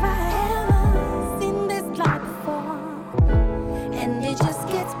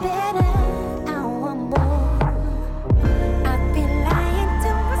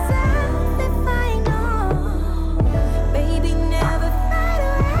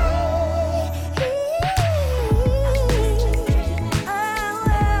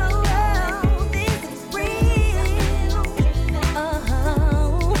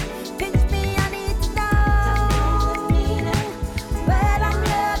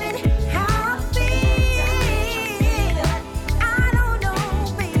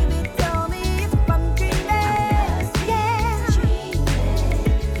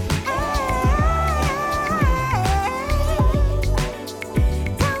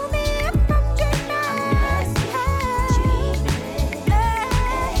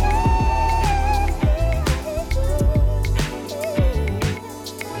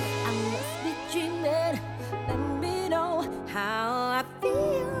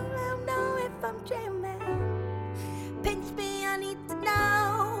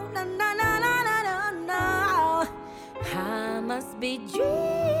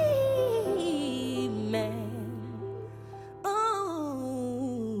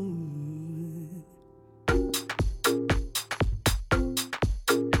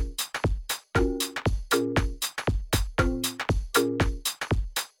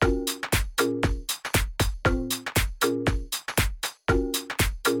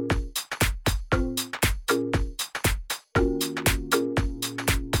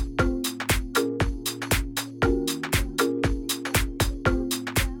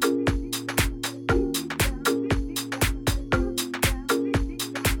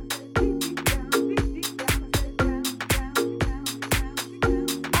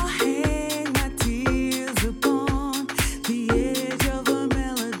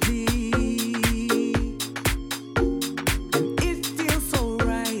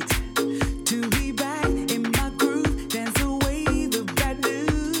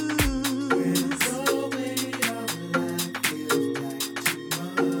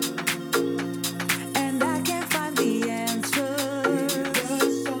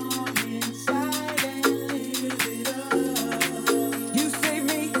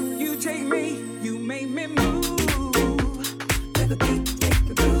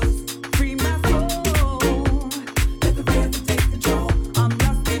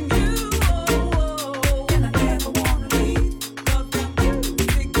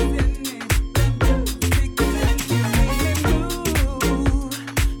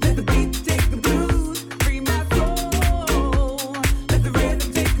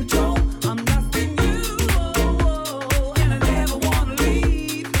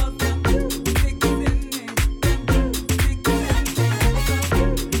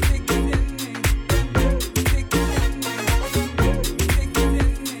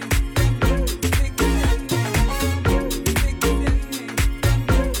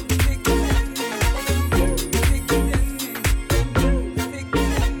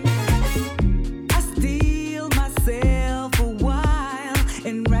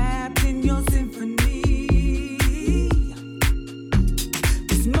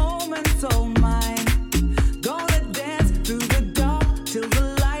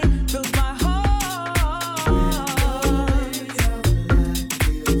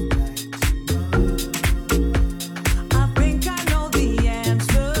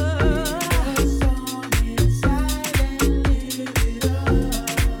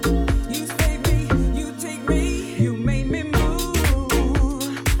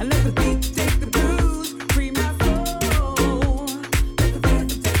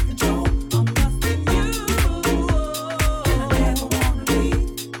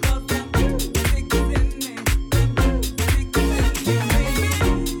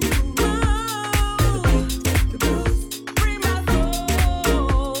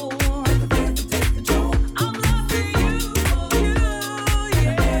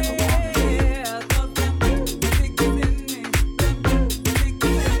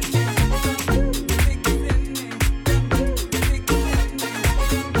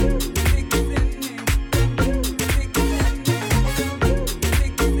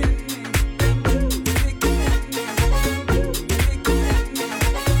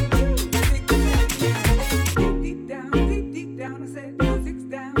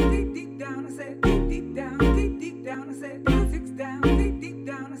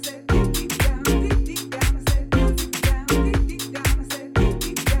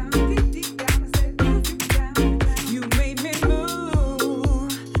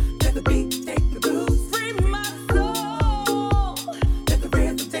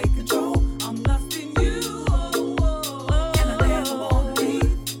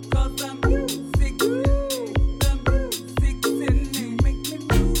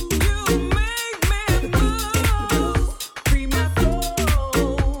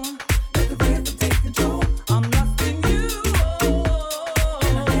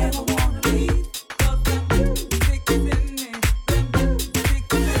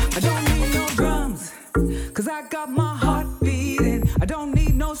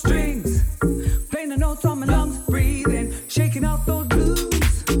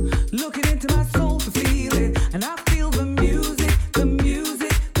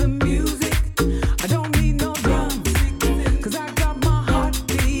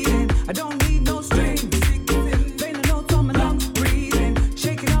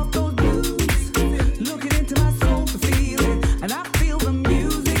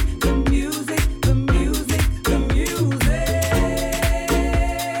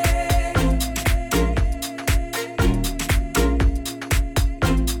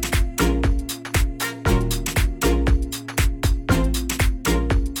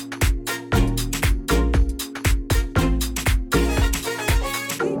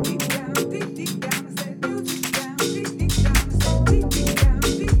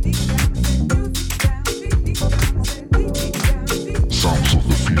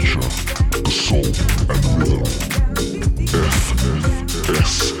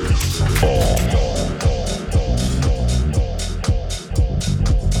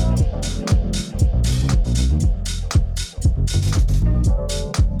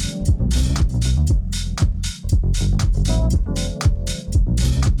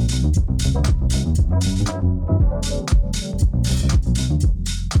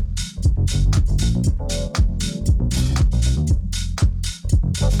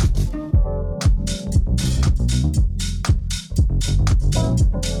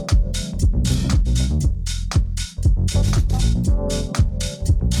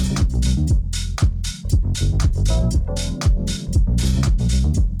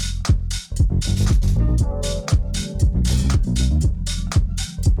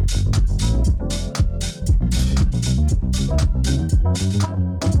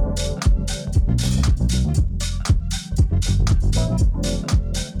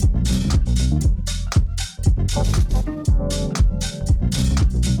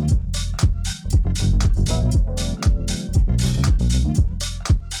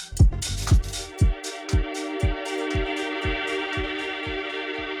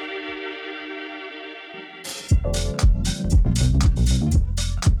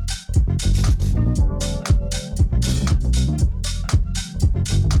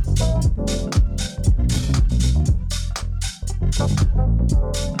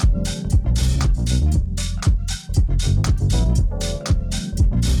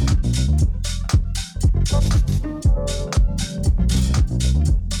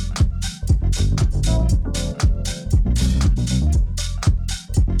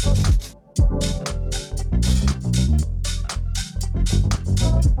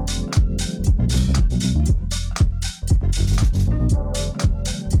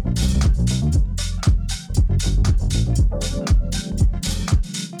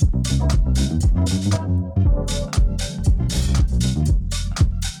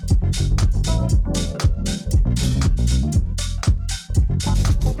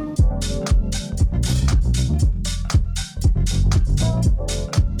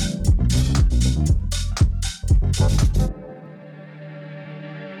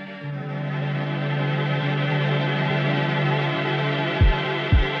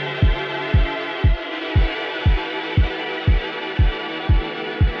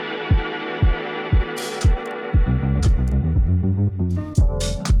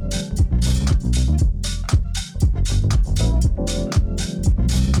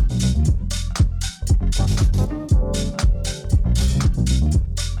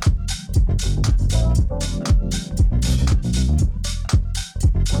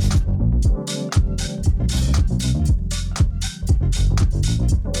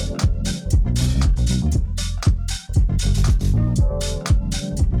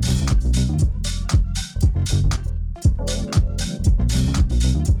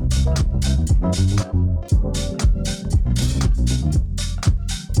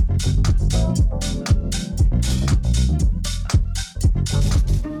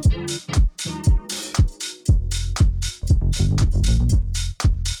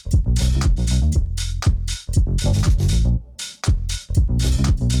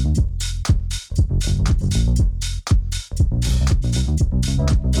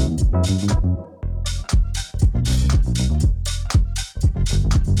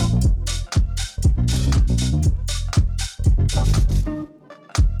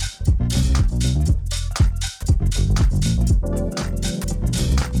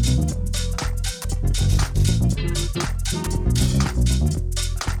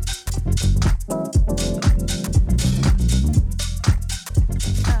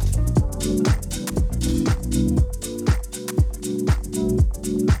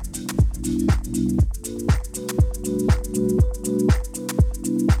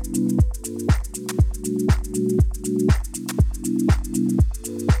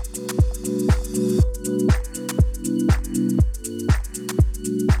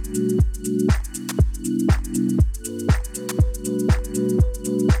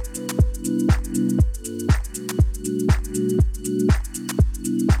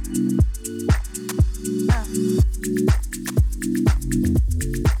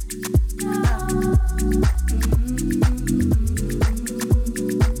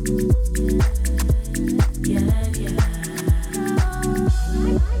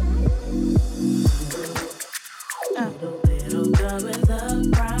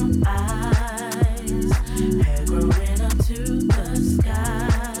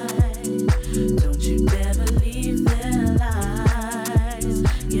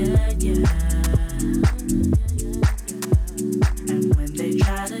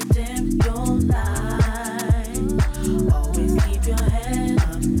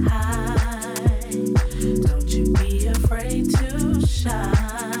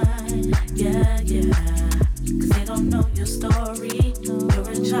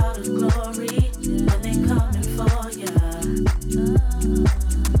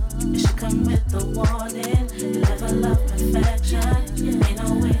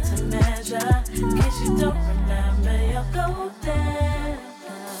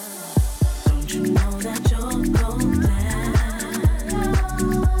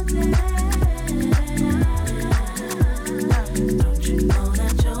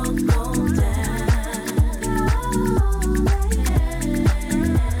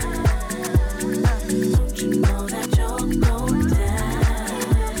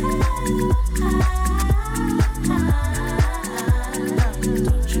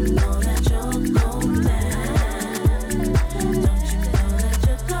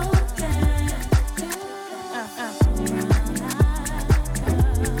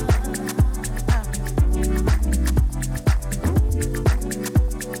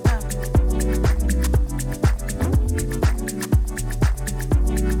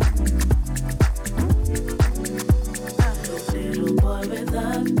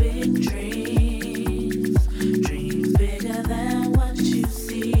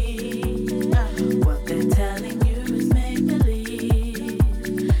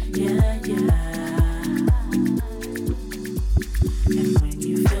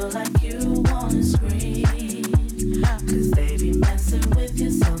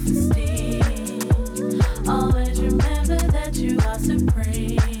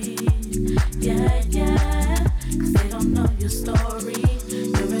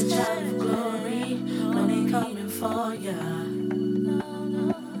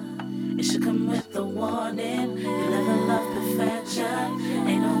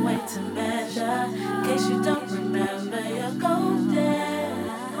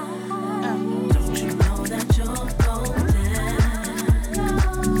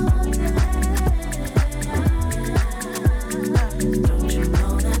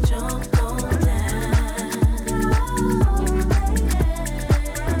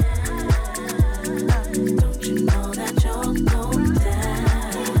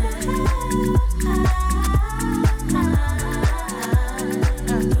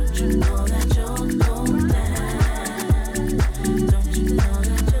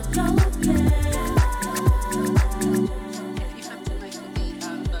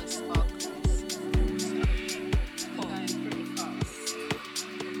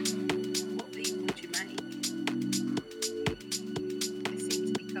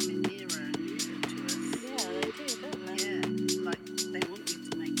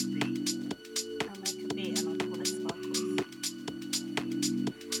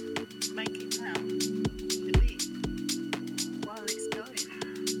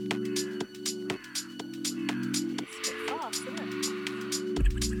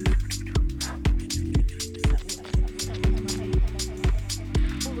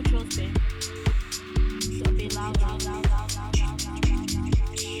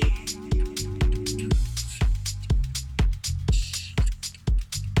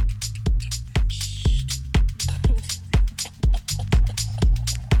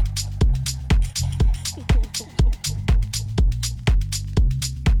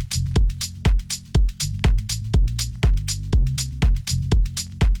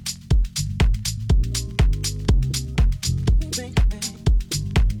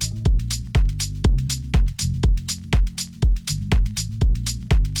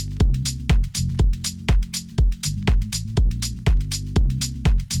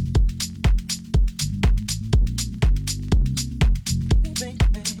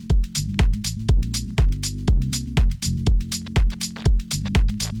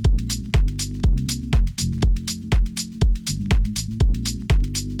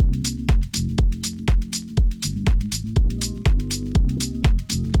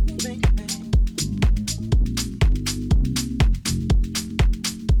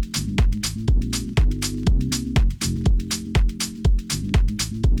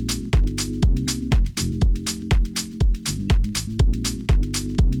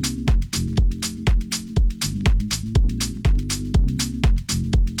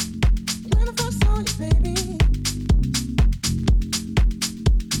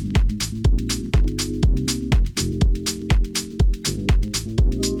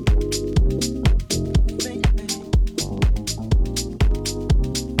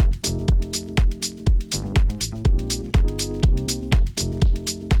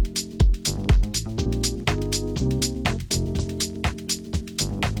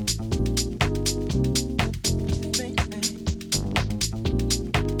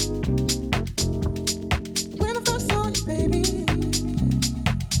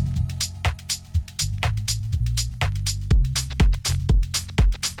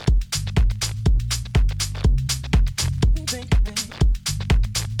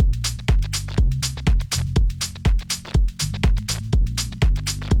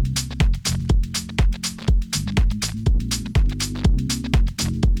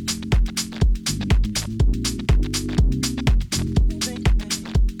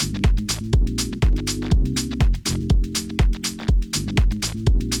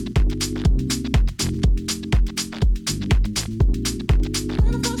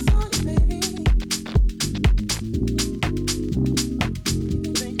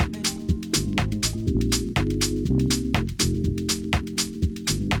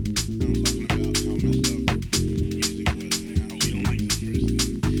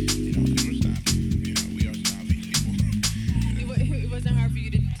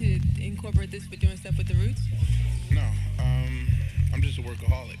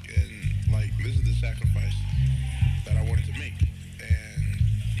 workaholic, and like this is the sacrifice that I wanted to make. And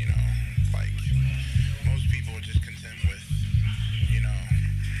you know, like most people are just content with, you know,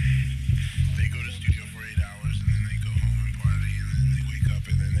 they go to the studio for 8 hours and then they go home and party and then they wake up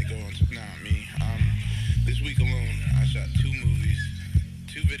and then they go into me. This week alone, I shot 2 movies,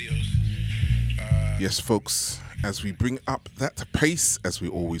 2 videos. Yes, folks, as we bring up that pace, as we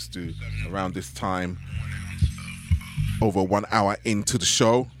always do around this time, over 1 hour into the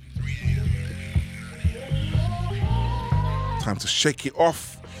show, time to shake it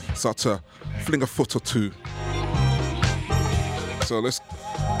off, start to fling a foot or two. So let's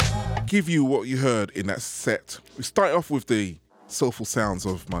give you what you heard in that set. We start off with the soulful sounds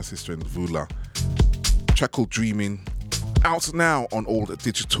of my sister in Vula. Track called Dreaming, out now on all the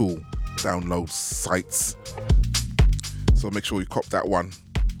digital download sites. So make sure you cop that one.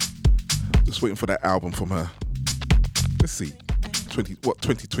 Just waiting for that album from her. Let's see what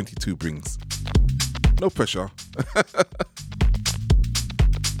 2022 brings. No pressure.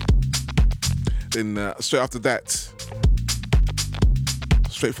 Then straight after that,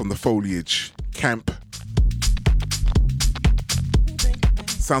 straight from the foliage, Camp.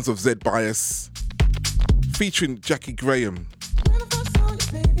 Sounds of Zed Bias, featuring Jackie Graham,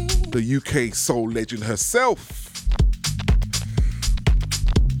 the UK soul legend herself.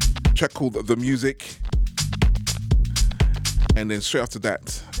 Track called The Music. And then straight after that,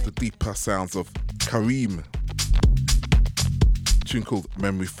 the deeper sounds of Kareem. Tune called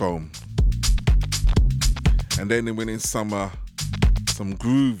Memory Foam. And then went in some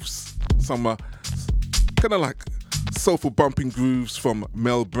grooves, some kind of like soulful bumping grooves from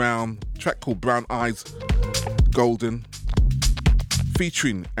Mel Brown. Track called Brown Eyes Golden,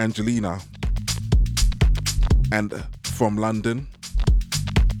 featuring Angelina, and from London.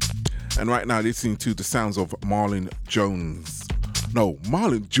 And right now listening to the sounds of Marlon George.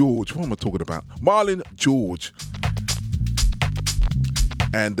 What am I talking about? Marlon George.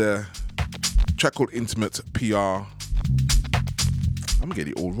 And track called Intimate PR. I'm gonna get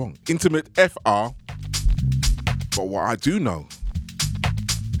it all wrong. Intimate FR. But what I do know,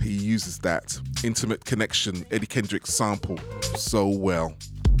 he uses that Intimate Connection Eddie Kendricks sample so well.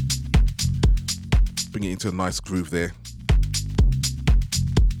 Bring it into a nice groove there.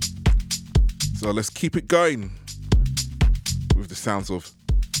 So let's keep it going with the sounds of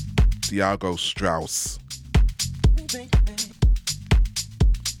Diego Strauss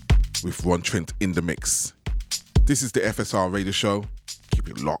with Ron Trent in the mix. This is the FSR Radio Show. Keep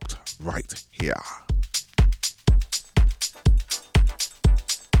it locked right here.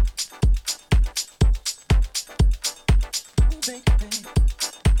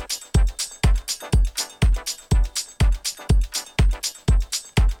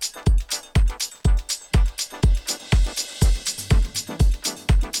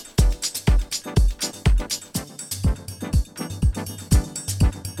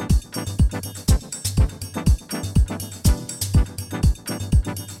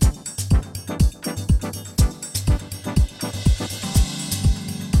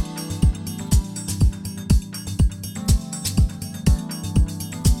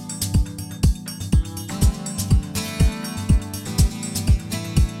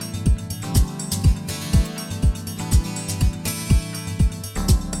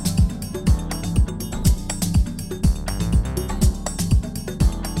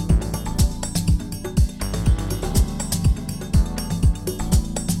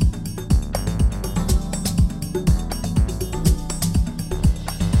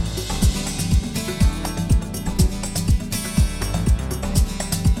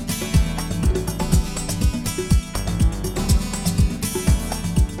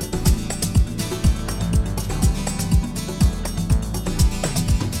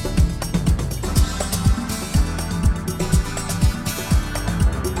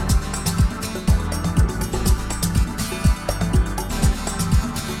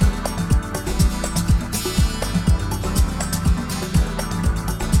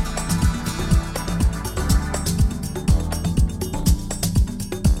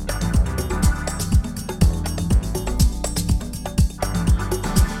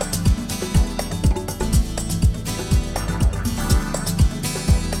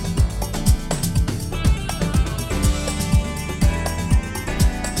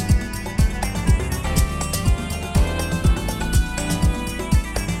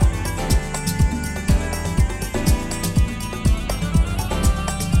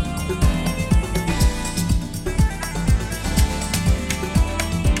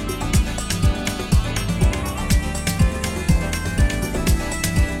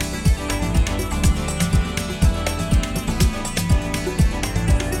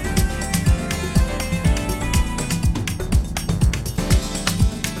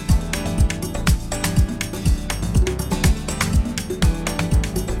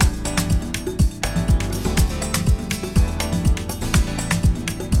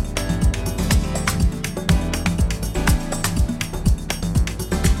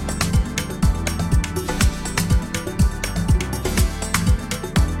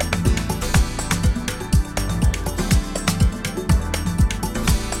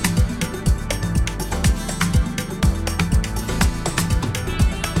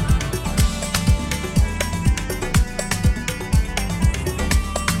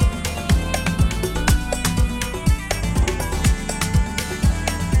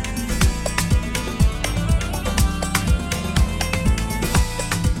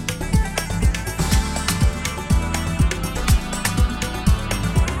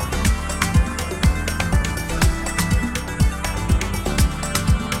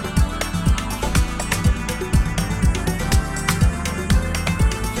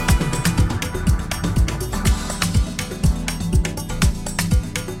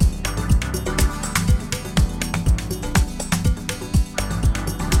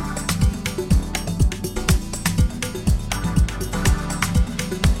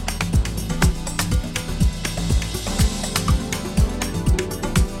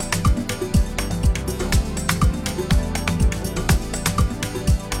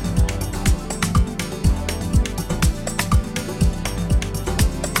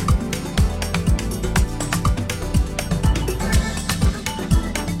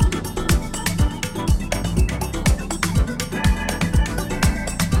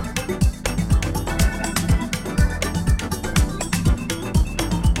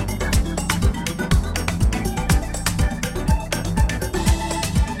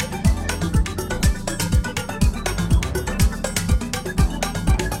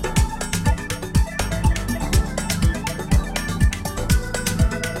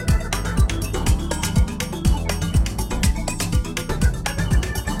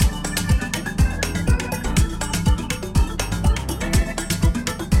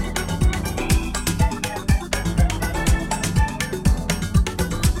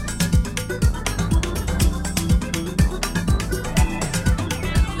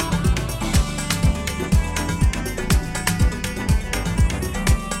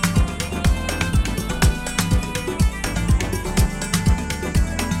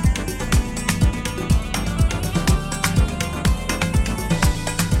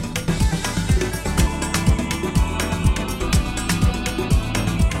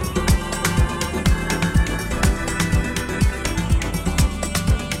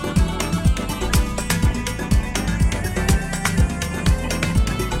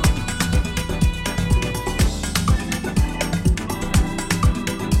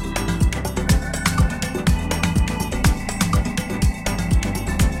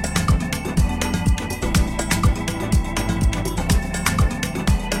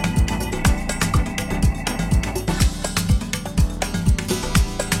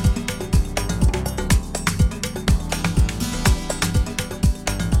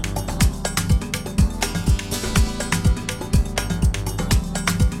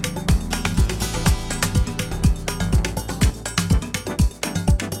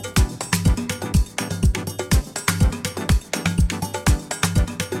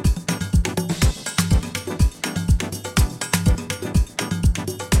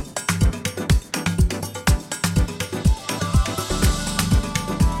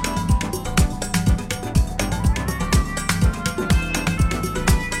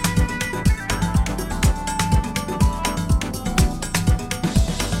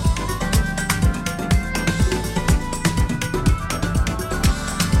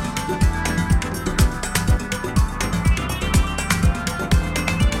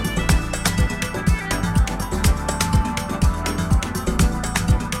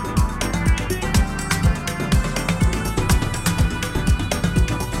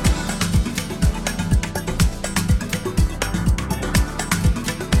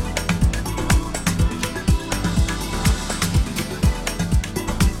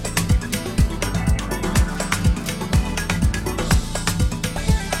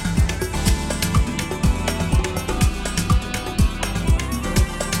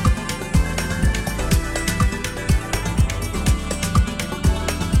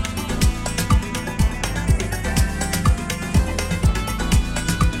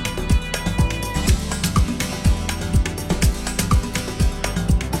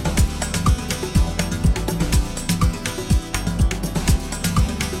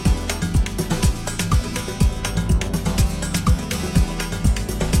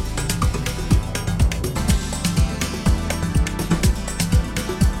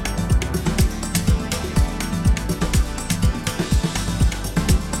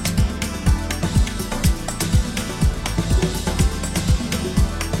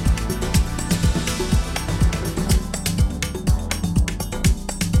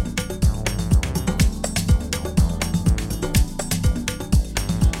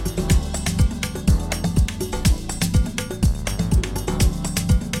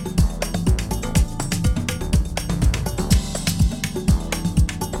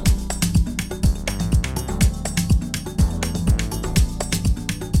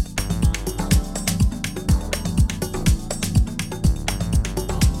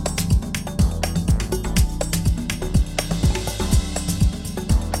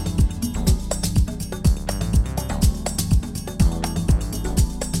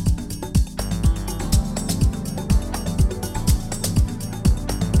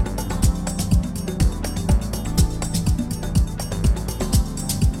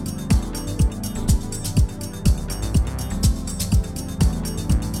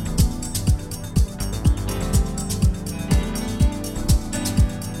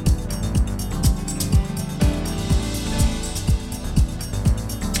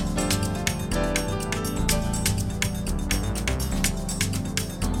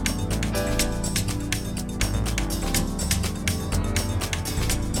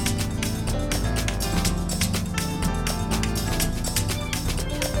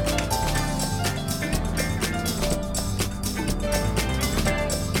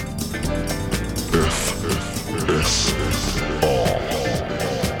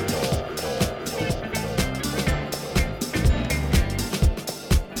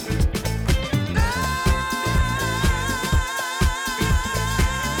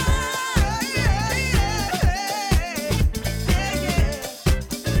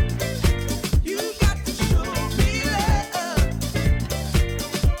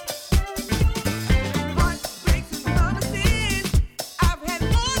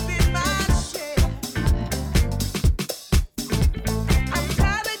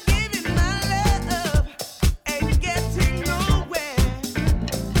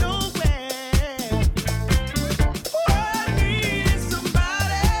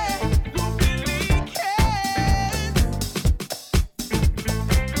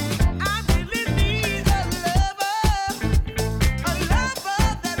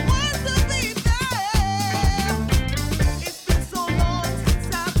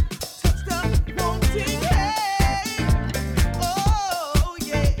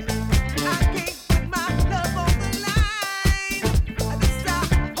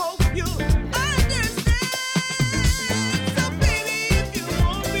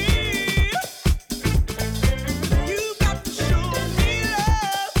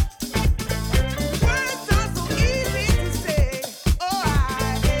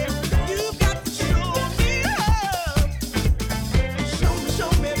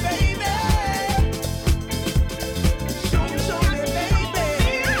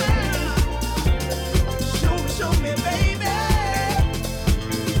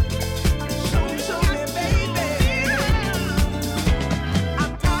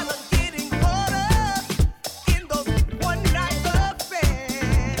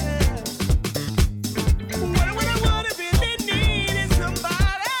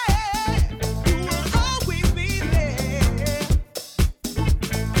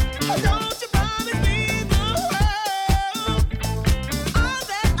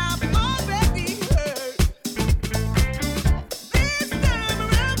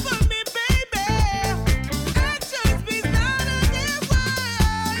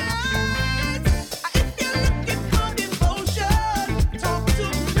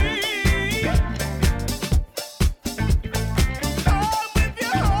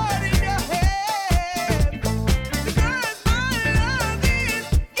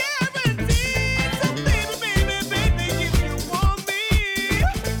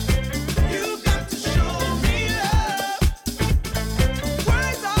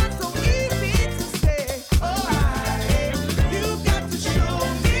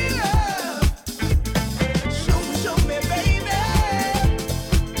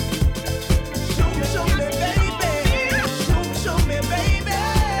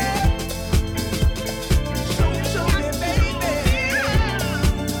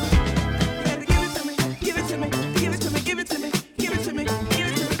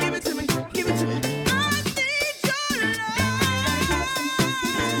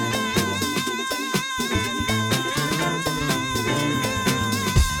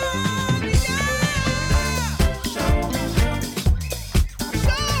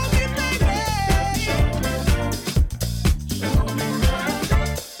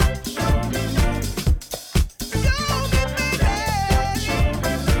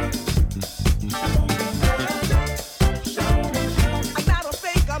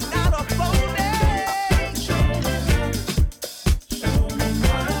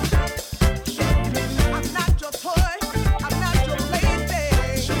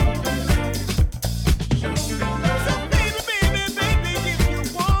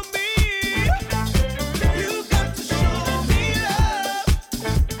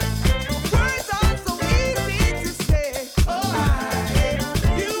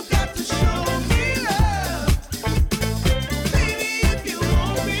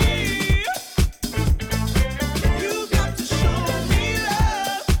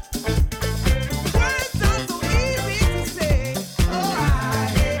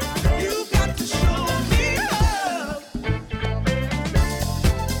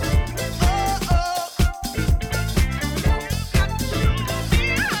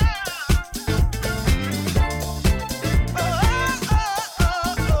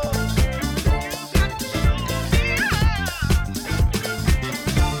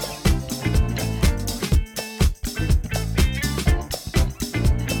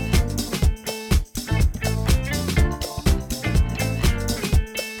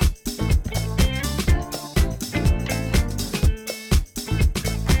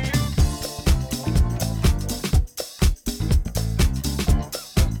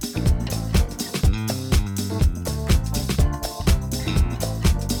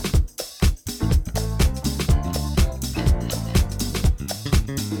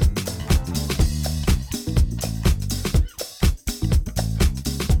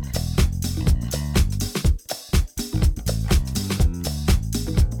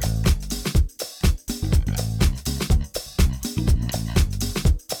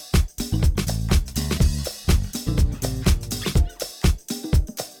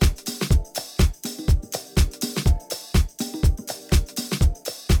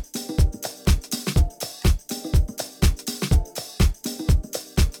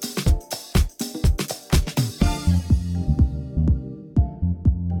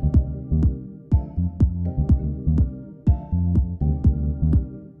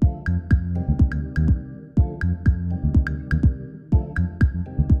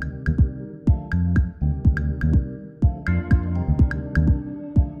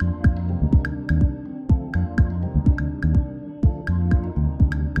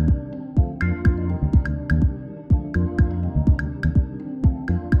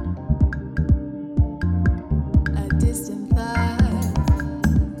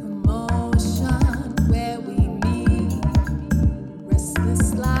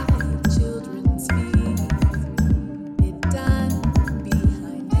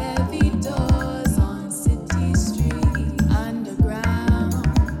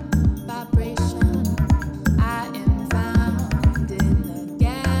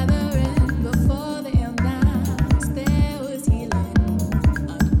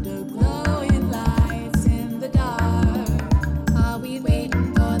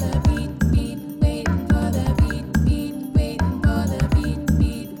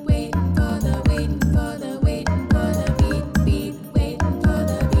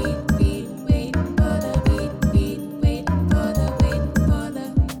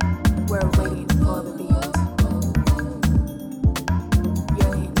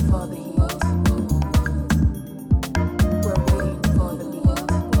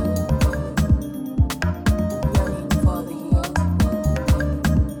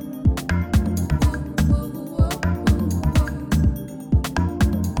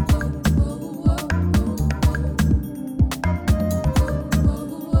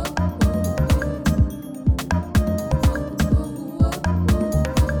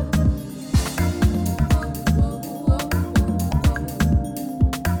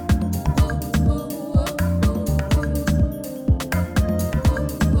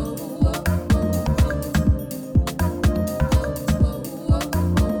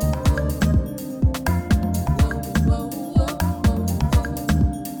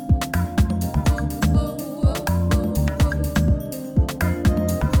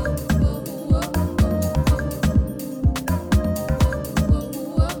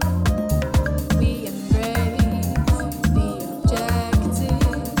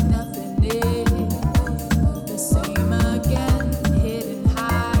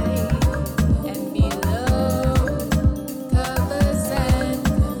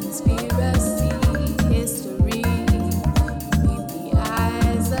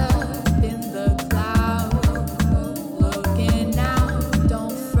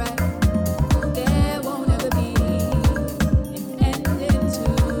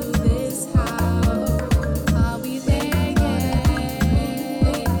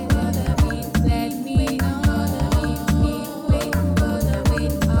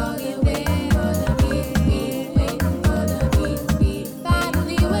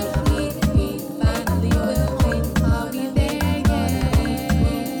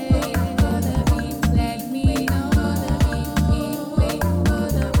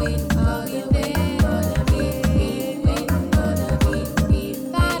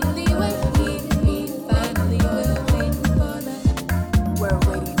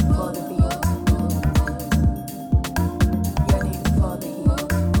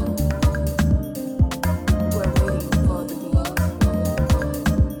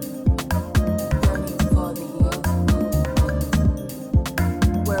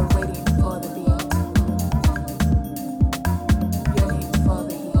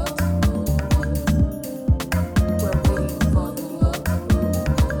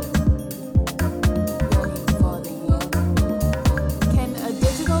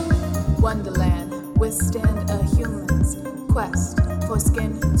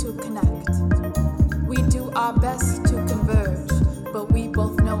 skin to connect. We do our best to converge, but we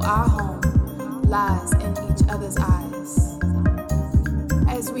both know our home lies in each other's eyes.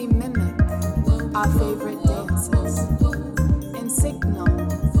 As we mimic our favorite dances and signal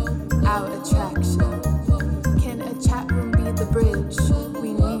our attraction, can a chat room be the bridge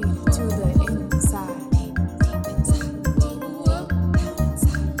we need to the inside?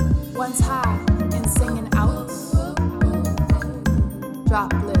 Once high and singing out,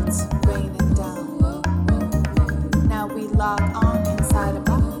 droplets raining down. Now we log on inside a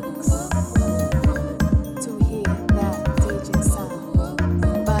box to hear that DJ sound.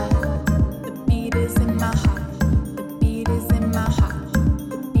 But the beat is in my heart, the beat is in my heart,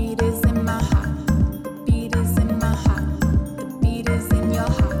 the beat is in my heart, the beat is in my heart, the beat is in your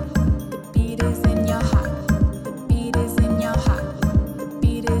heart, the beat is in your heart, the beat is in your heart, the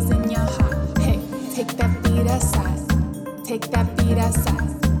beat is in your heart. Hey, take that beat aside, take that beat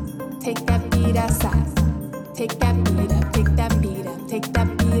aside, take that beat aside. Take that beat up, take that beat up, take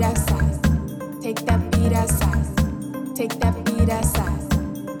that beat aside. Take that beat aside. Take that beat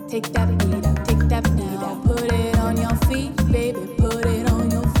aside. Take that beat up, take that beat up. Put it on your feet, baby, put it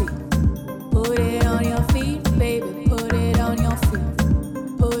on your feet. Put it on your feet, baby, put it on your feet.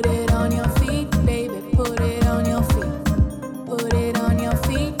 Put it on your feet, baby, put it on your feet. Put it on your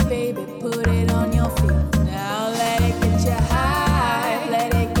feet, baby, put it on your feet. Now let it get you high,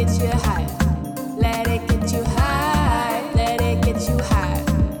 let it get you high. Let it get you high, let it get you high.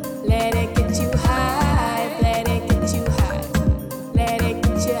 Let it get you high, let it get you high. Let it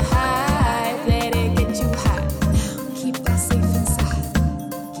get you high, let it get you high. Now keep that safe inside.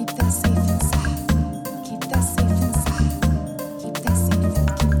 Keep that safe inside. Keep that safe inside. Keep that safe,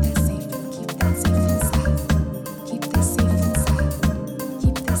 keep that safe, keep that safe inside. Keep that safe inside.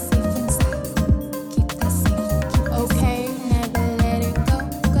 Keep that safe inside. Keep that safe. Okay, never let it go,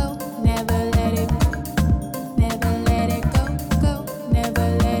 go, never let it go. Never let it go, go, never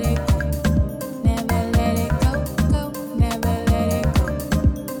let it go. Never let it go, go, never let it go.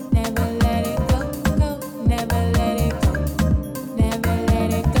 Never let it go, go, never let it go. Never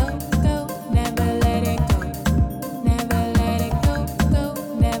let it go, go, never let it go. Never let it go, go,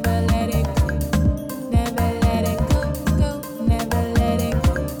 never let it go. Never let it go, go, never let it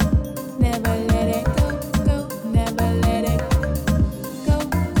go. Never let it go, go, never let it go. Go,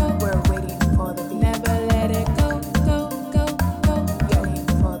 go, we're waiting for the beat. Never let it go, go, go, go. Waiting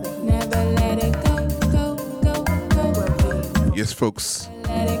for the heat. Never let it go, go, go, go. We're waiting. Yes, folks,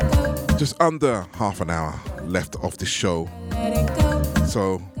 Let it go, just under half an hour left of the show. let it go.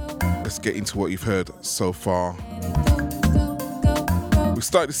 So let's get into what you've heard so far. We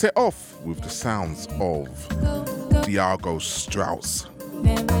started to set off with the sounds of Diago Strauss.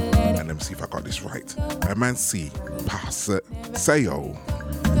 And let me see if I got this right. Amansi Paseo.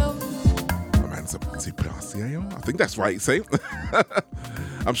 Amansi Paseo? I think that's right, say.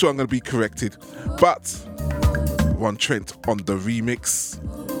 I'm sure I'm going to be corrected. But Ron Trent on the remix.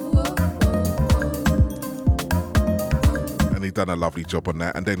 And he done a lovely job on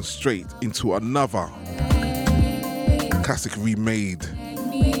that. And then straight into another classic remade.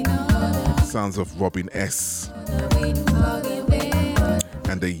 Sounds of Robin S.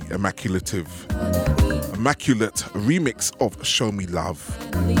 And the immaculate remix of Show Me Love.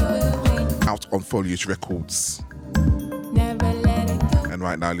 Out on Foliage Records. And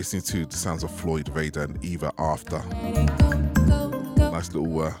right now listening to the sounds of Floyd Vader and Eva After. Nice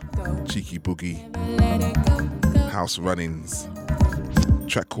little cheeky boogie house runnings.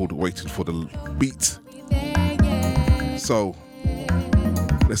 Track called Waiting for the Beat. So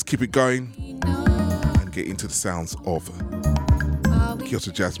let's keep it going and get into the sounds of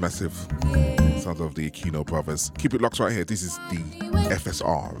Kyoto Jazz Massive, sounds of the Aquino Brothers. Keep it locked right here. This is the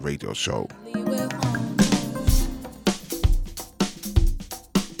FSR Radio Show.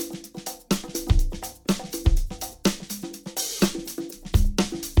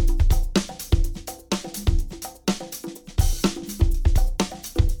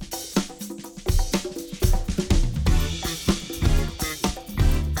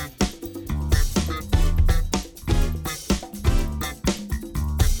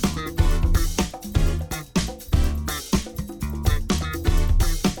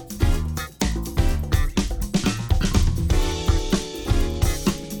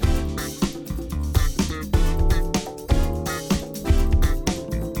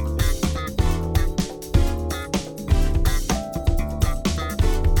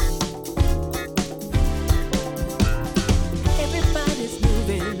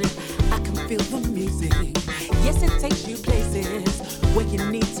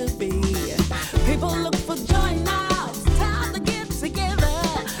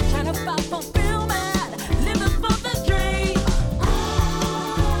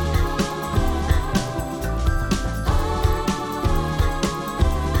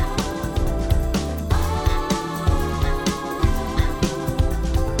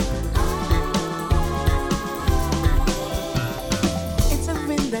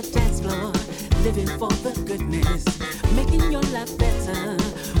 living for the goodness, making your life better.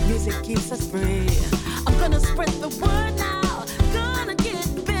 Music keeps us free. I'm gonna spread the word now, gonna get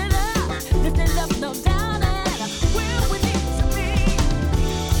better, lifting up, no doubt, and where we need to be.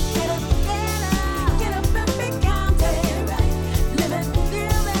 Get up, and be counted. Living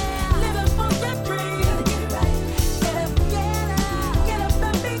for your dream. Get up,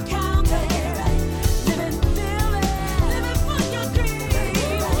 and be counted. Living for your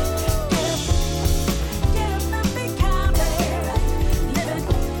dream. Get up, and be counted. Living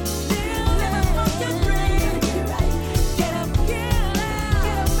for your dream.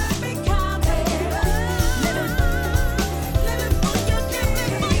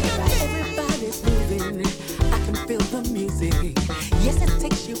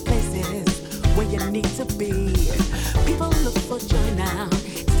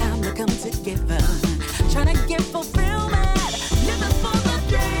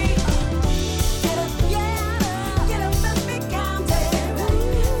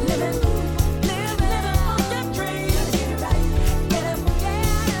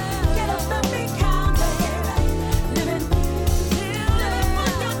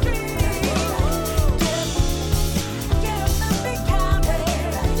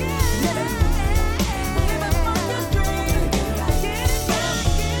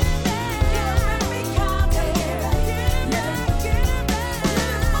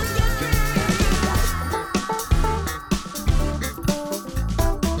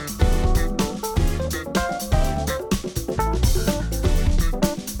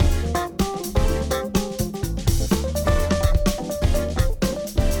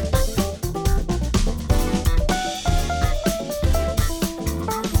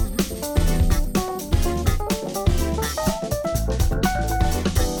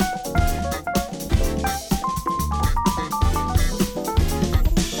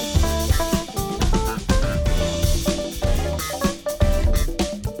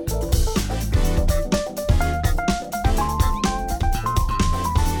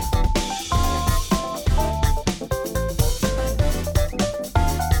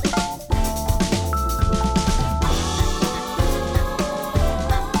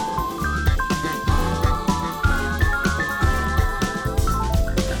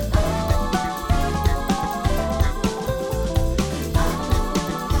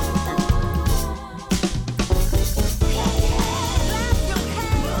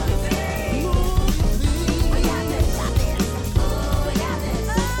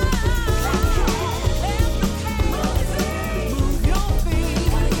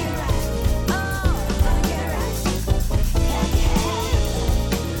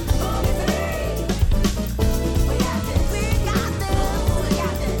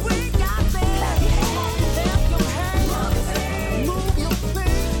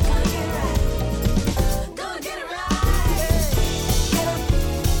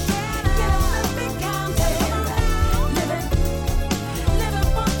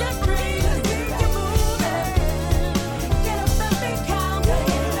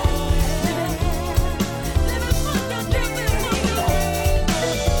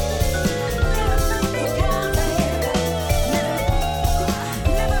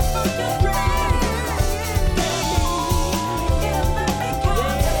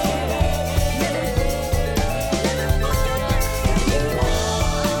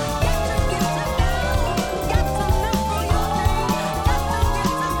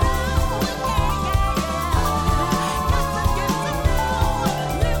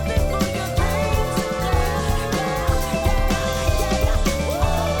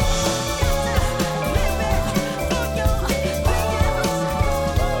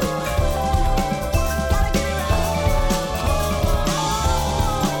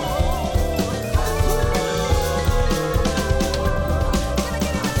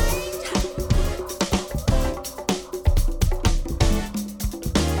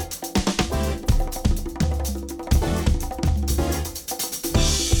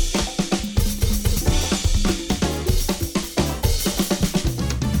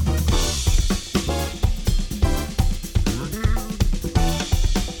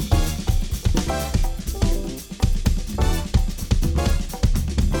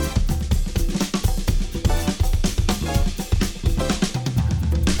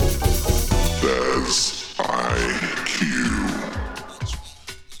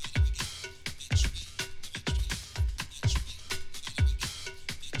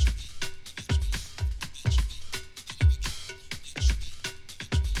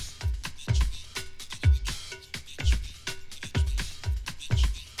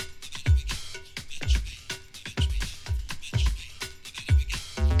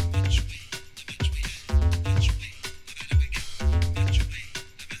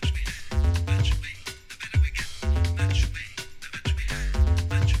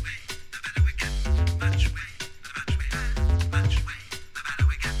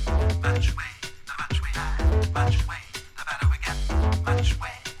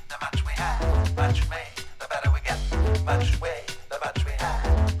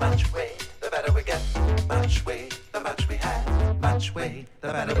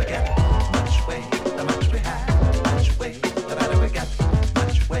 the better we get. Much way, the much we have. Much way, the better we get.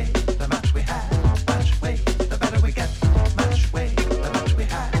 Much way, the much we have. Much way, the better we get. Much way, the much we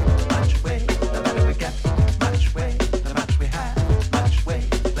have. Much way, the better we get. Much way, the much we have. Much way,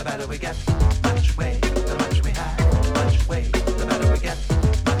 the better we get. Much way, the much we have. Much way, the better we get.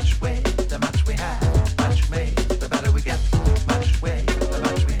 Much way, the much we have. Much way, the better we get. Much way, the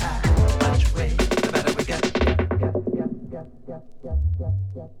much we have. Much way, the better we get. Much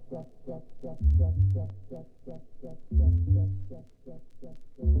way,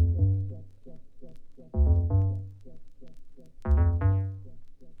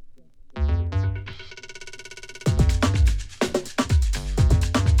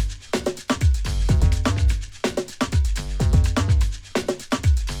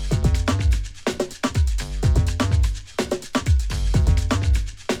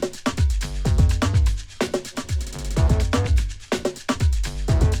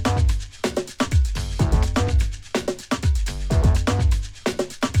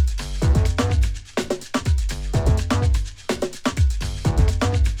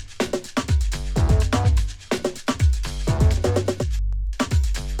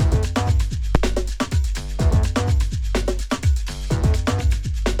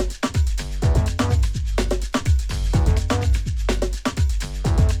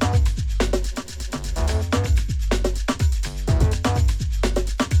 much we have.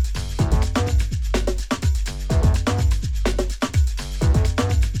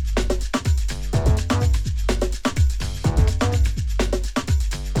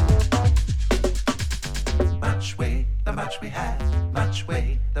 Much way,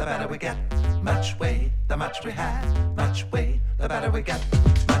 the better we get. Much way, the much we have. Much way, the better we get. Much way, the much we have. Much way, the better we get.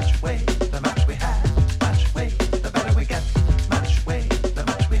 Much way, the much we have. Much way, the better we get. Much way, the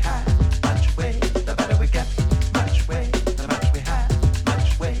much we have. Much way, the better we get. Much way, the much we have.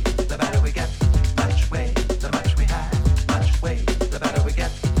 Much way, the better we get. Much way, the much we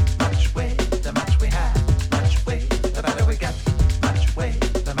have. Much way, the better we get. Much way,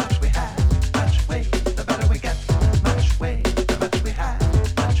 the much we have. Much way, the better we get. Much way, the much we have.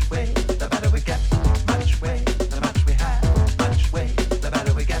 Much way, the better we get. Much way, the much we have. Much way, the better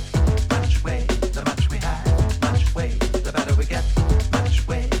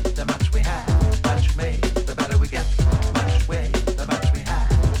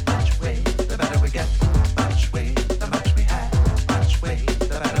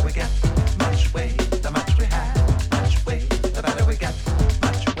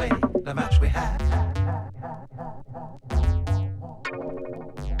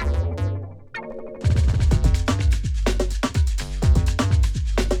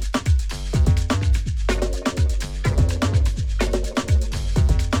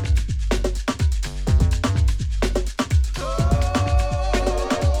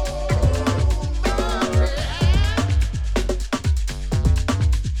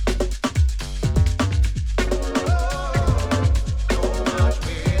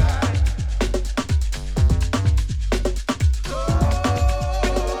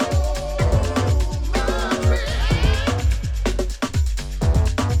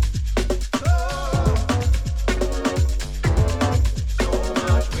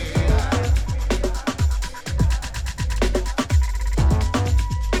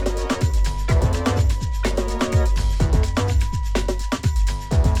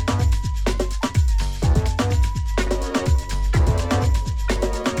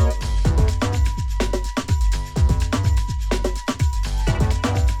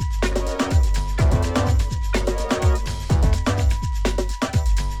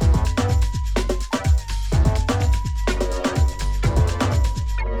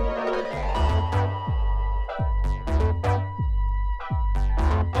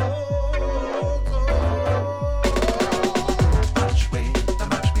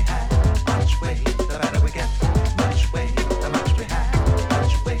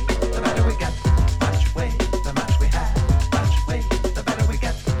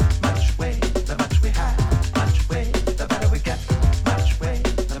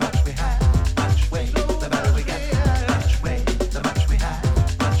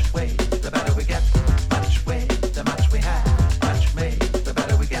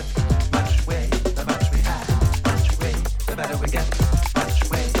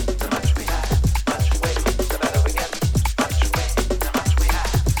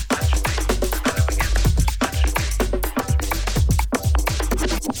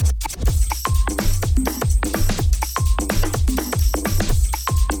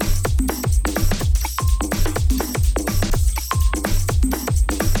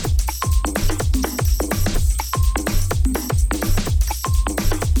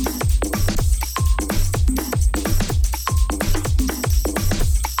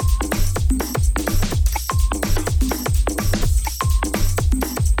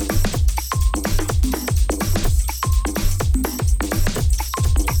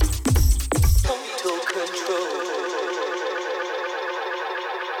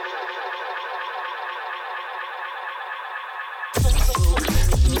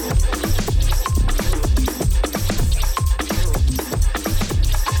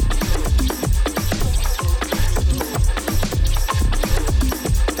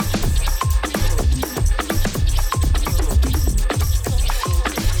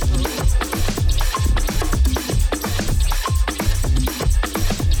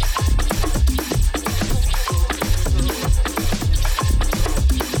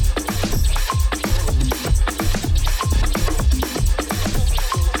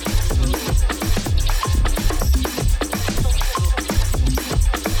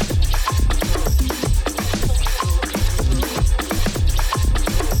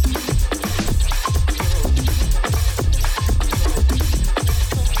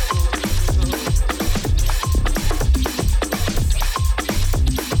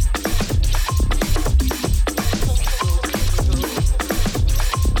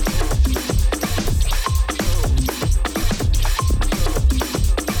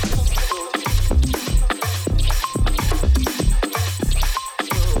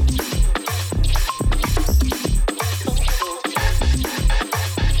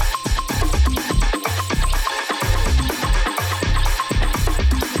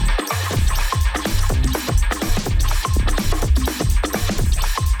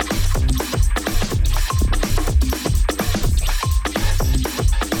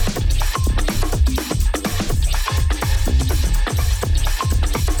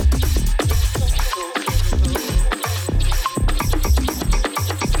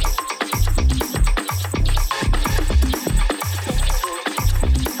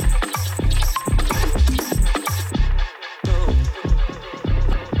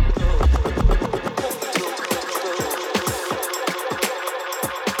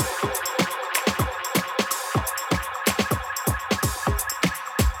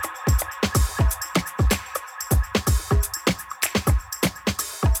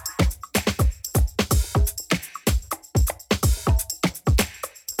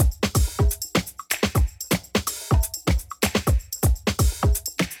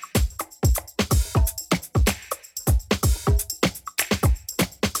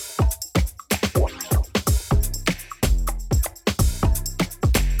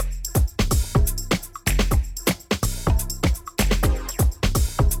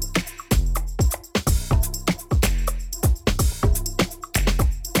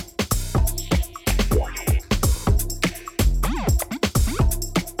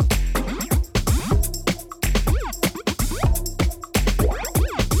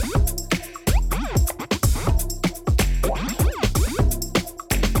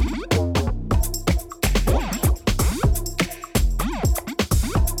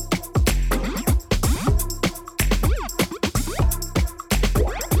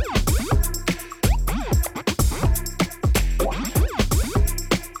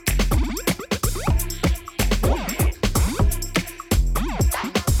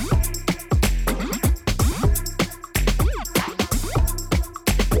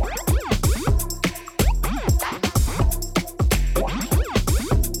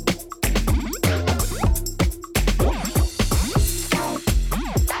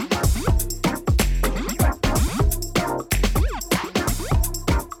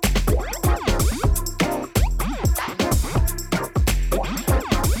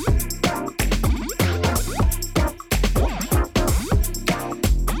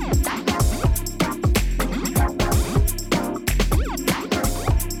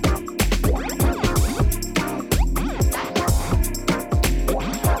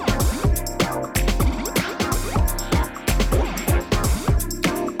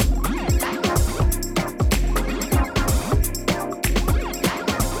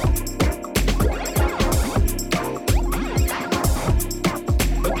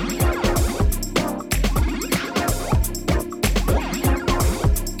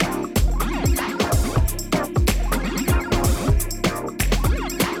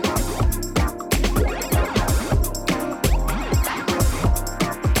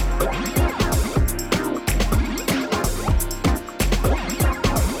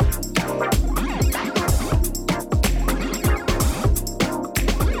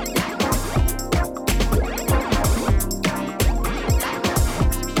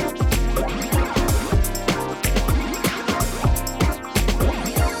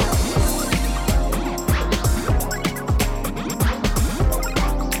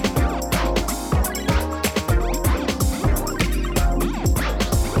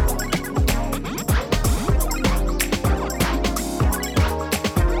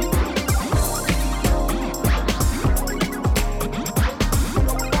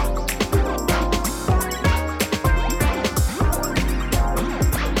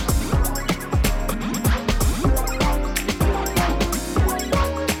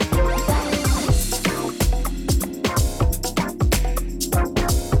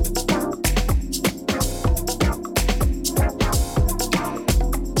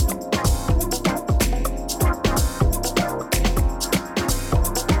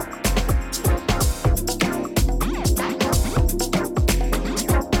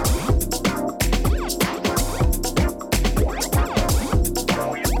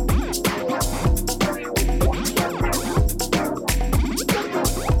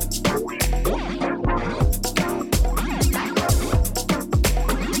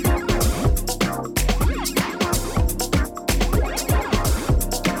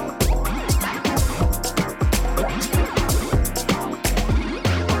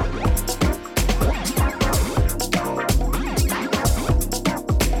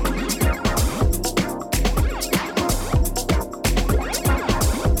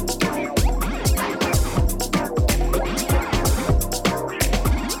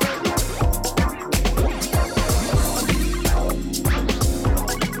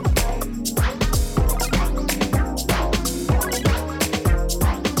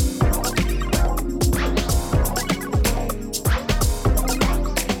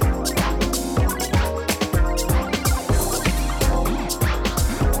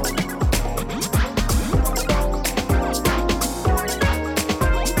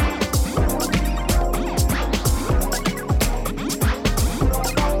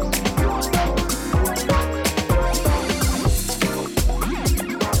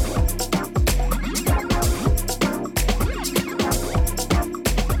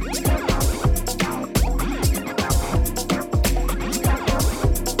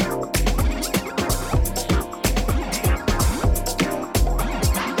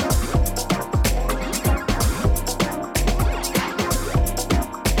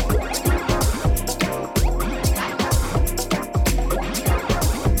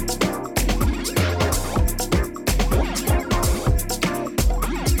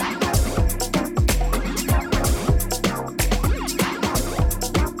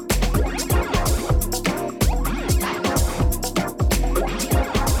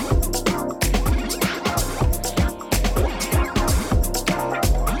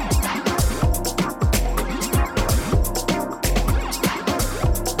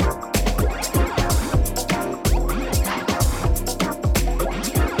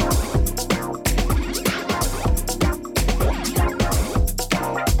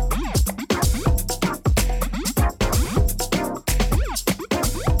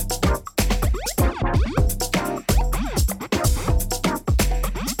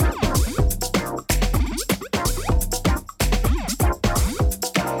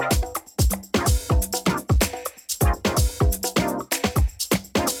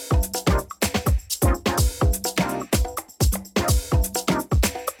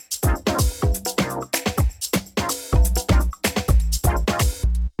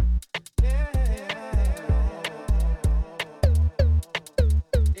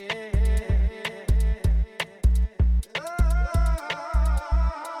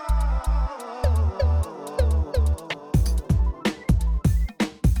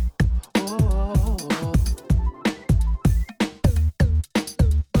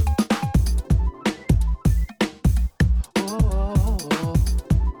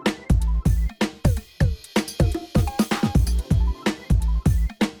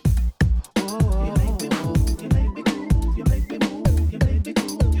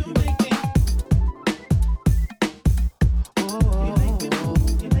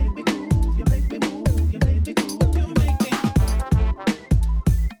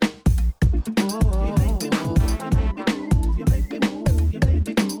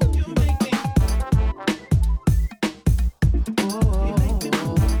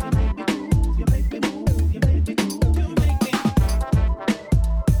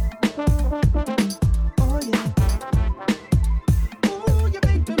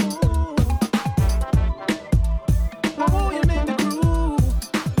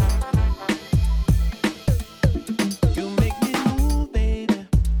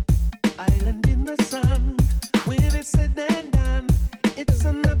It's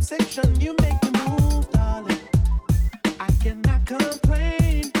an obsession, you make me move, darling. I cannot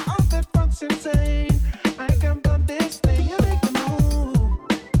complain. All the funk's insane. I can bump this thing, you make me move.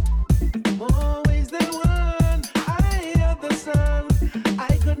 More ways than one. I have the sun.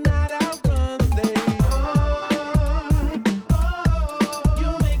 I could not outrun them.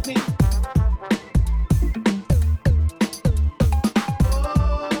 You make me. You make me.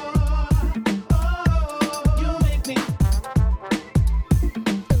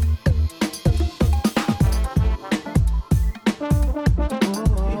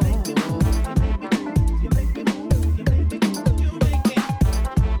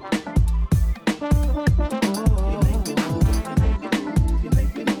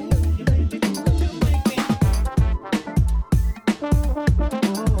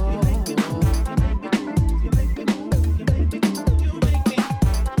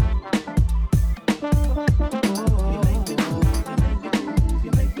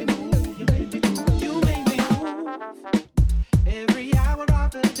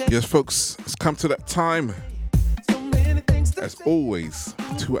 Yes, folks, it's come to that time. As always,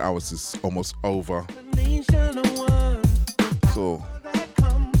 2 hours is almost over. So,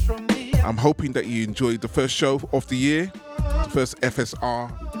 I'm hoping that you enjoyed the first show of the year, the first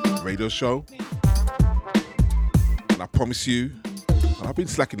FSR radio show. And I promise you, and I've been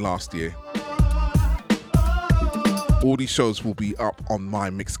slacking last year, all these shows will be up on my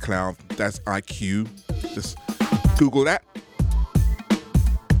Mixcloud. That's IQ. Just Google that.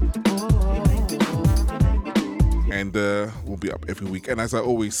 And we'll be up every week. And as I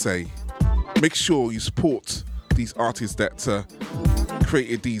always say, make sure you support these artists that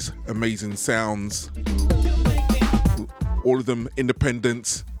created these amazing sounds. All of them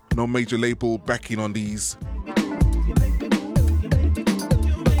independent, no major label backing on these.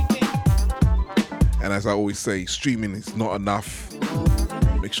 And as I always say, streaming is not enough.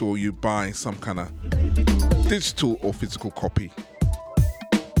 Make sure you buy some kind of digital or physical copy.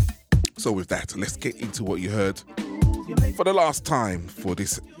 So with that, let's get into what you heard for the last time for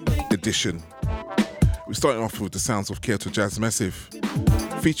this edition. We're starting off with the sounds of Kyoto Jazz Massive,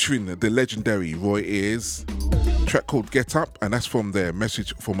 featuring the legendary Roy Ayers, track called Get Up, and that's from their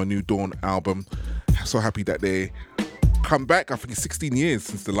Message from a New Dawn album. So happy that they come back. I think it's 16 years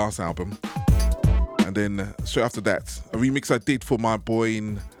since the last album. And then straight after that, a remix I did for my boy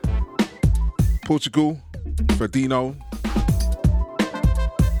in Portugal, Ferdinand.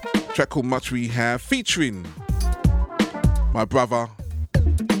 Track called Much We Have, featuring my brother,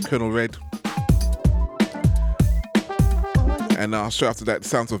 Colonel Red. And straight after that, the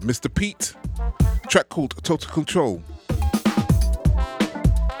sounds of Mr. Pete. Track called Total Control,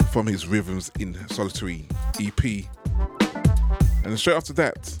 from his Rhythms in Solitary EP. And straight after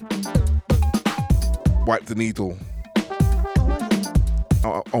that, Wipe the Needle.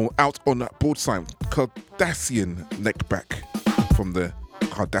 Out on Broadside, Cardassian Neckback, from the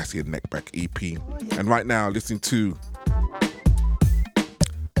Cardassian Neckback EP. And right now, listening to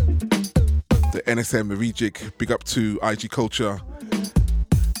the NSM rejig. Big up to IG Culture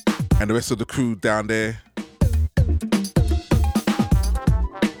and the rest of the crew down there.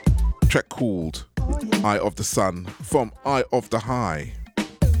 Track called Eye of the Sun from Eye of the High.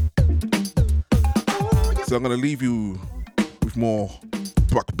 So I'm going to leave you with more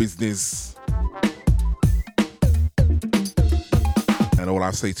Buck business. And all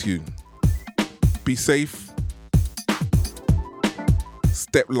I say to you, be safe,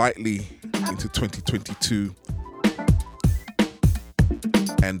 step lightly into 2022,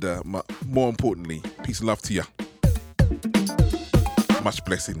 and more importantly, peace and love to you. Much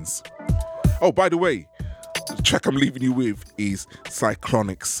blessings. Oh, by the way, the track I'm leaving you with is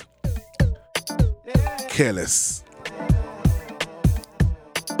Cyclonics, Careless.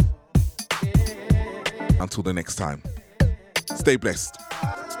 Until the next time, stay blessed.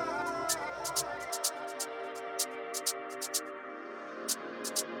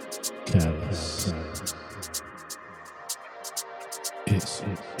 Careless. It's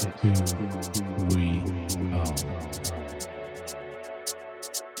who we are.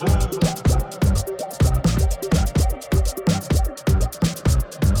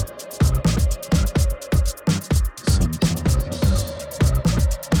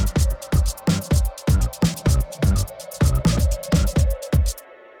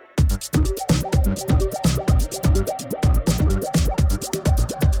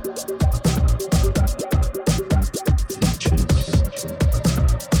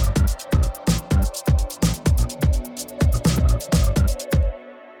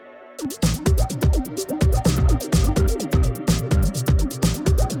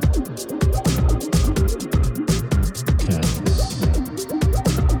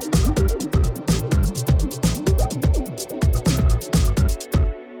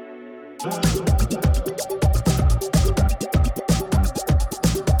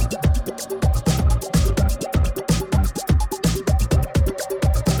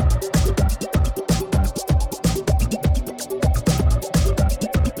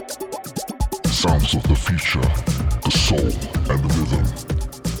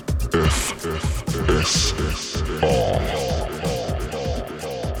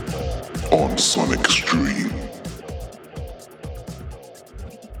 Sonic Stream.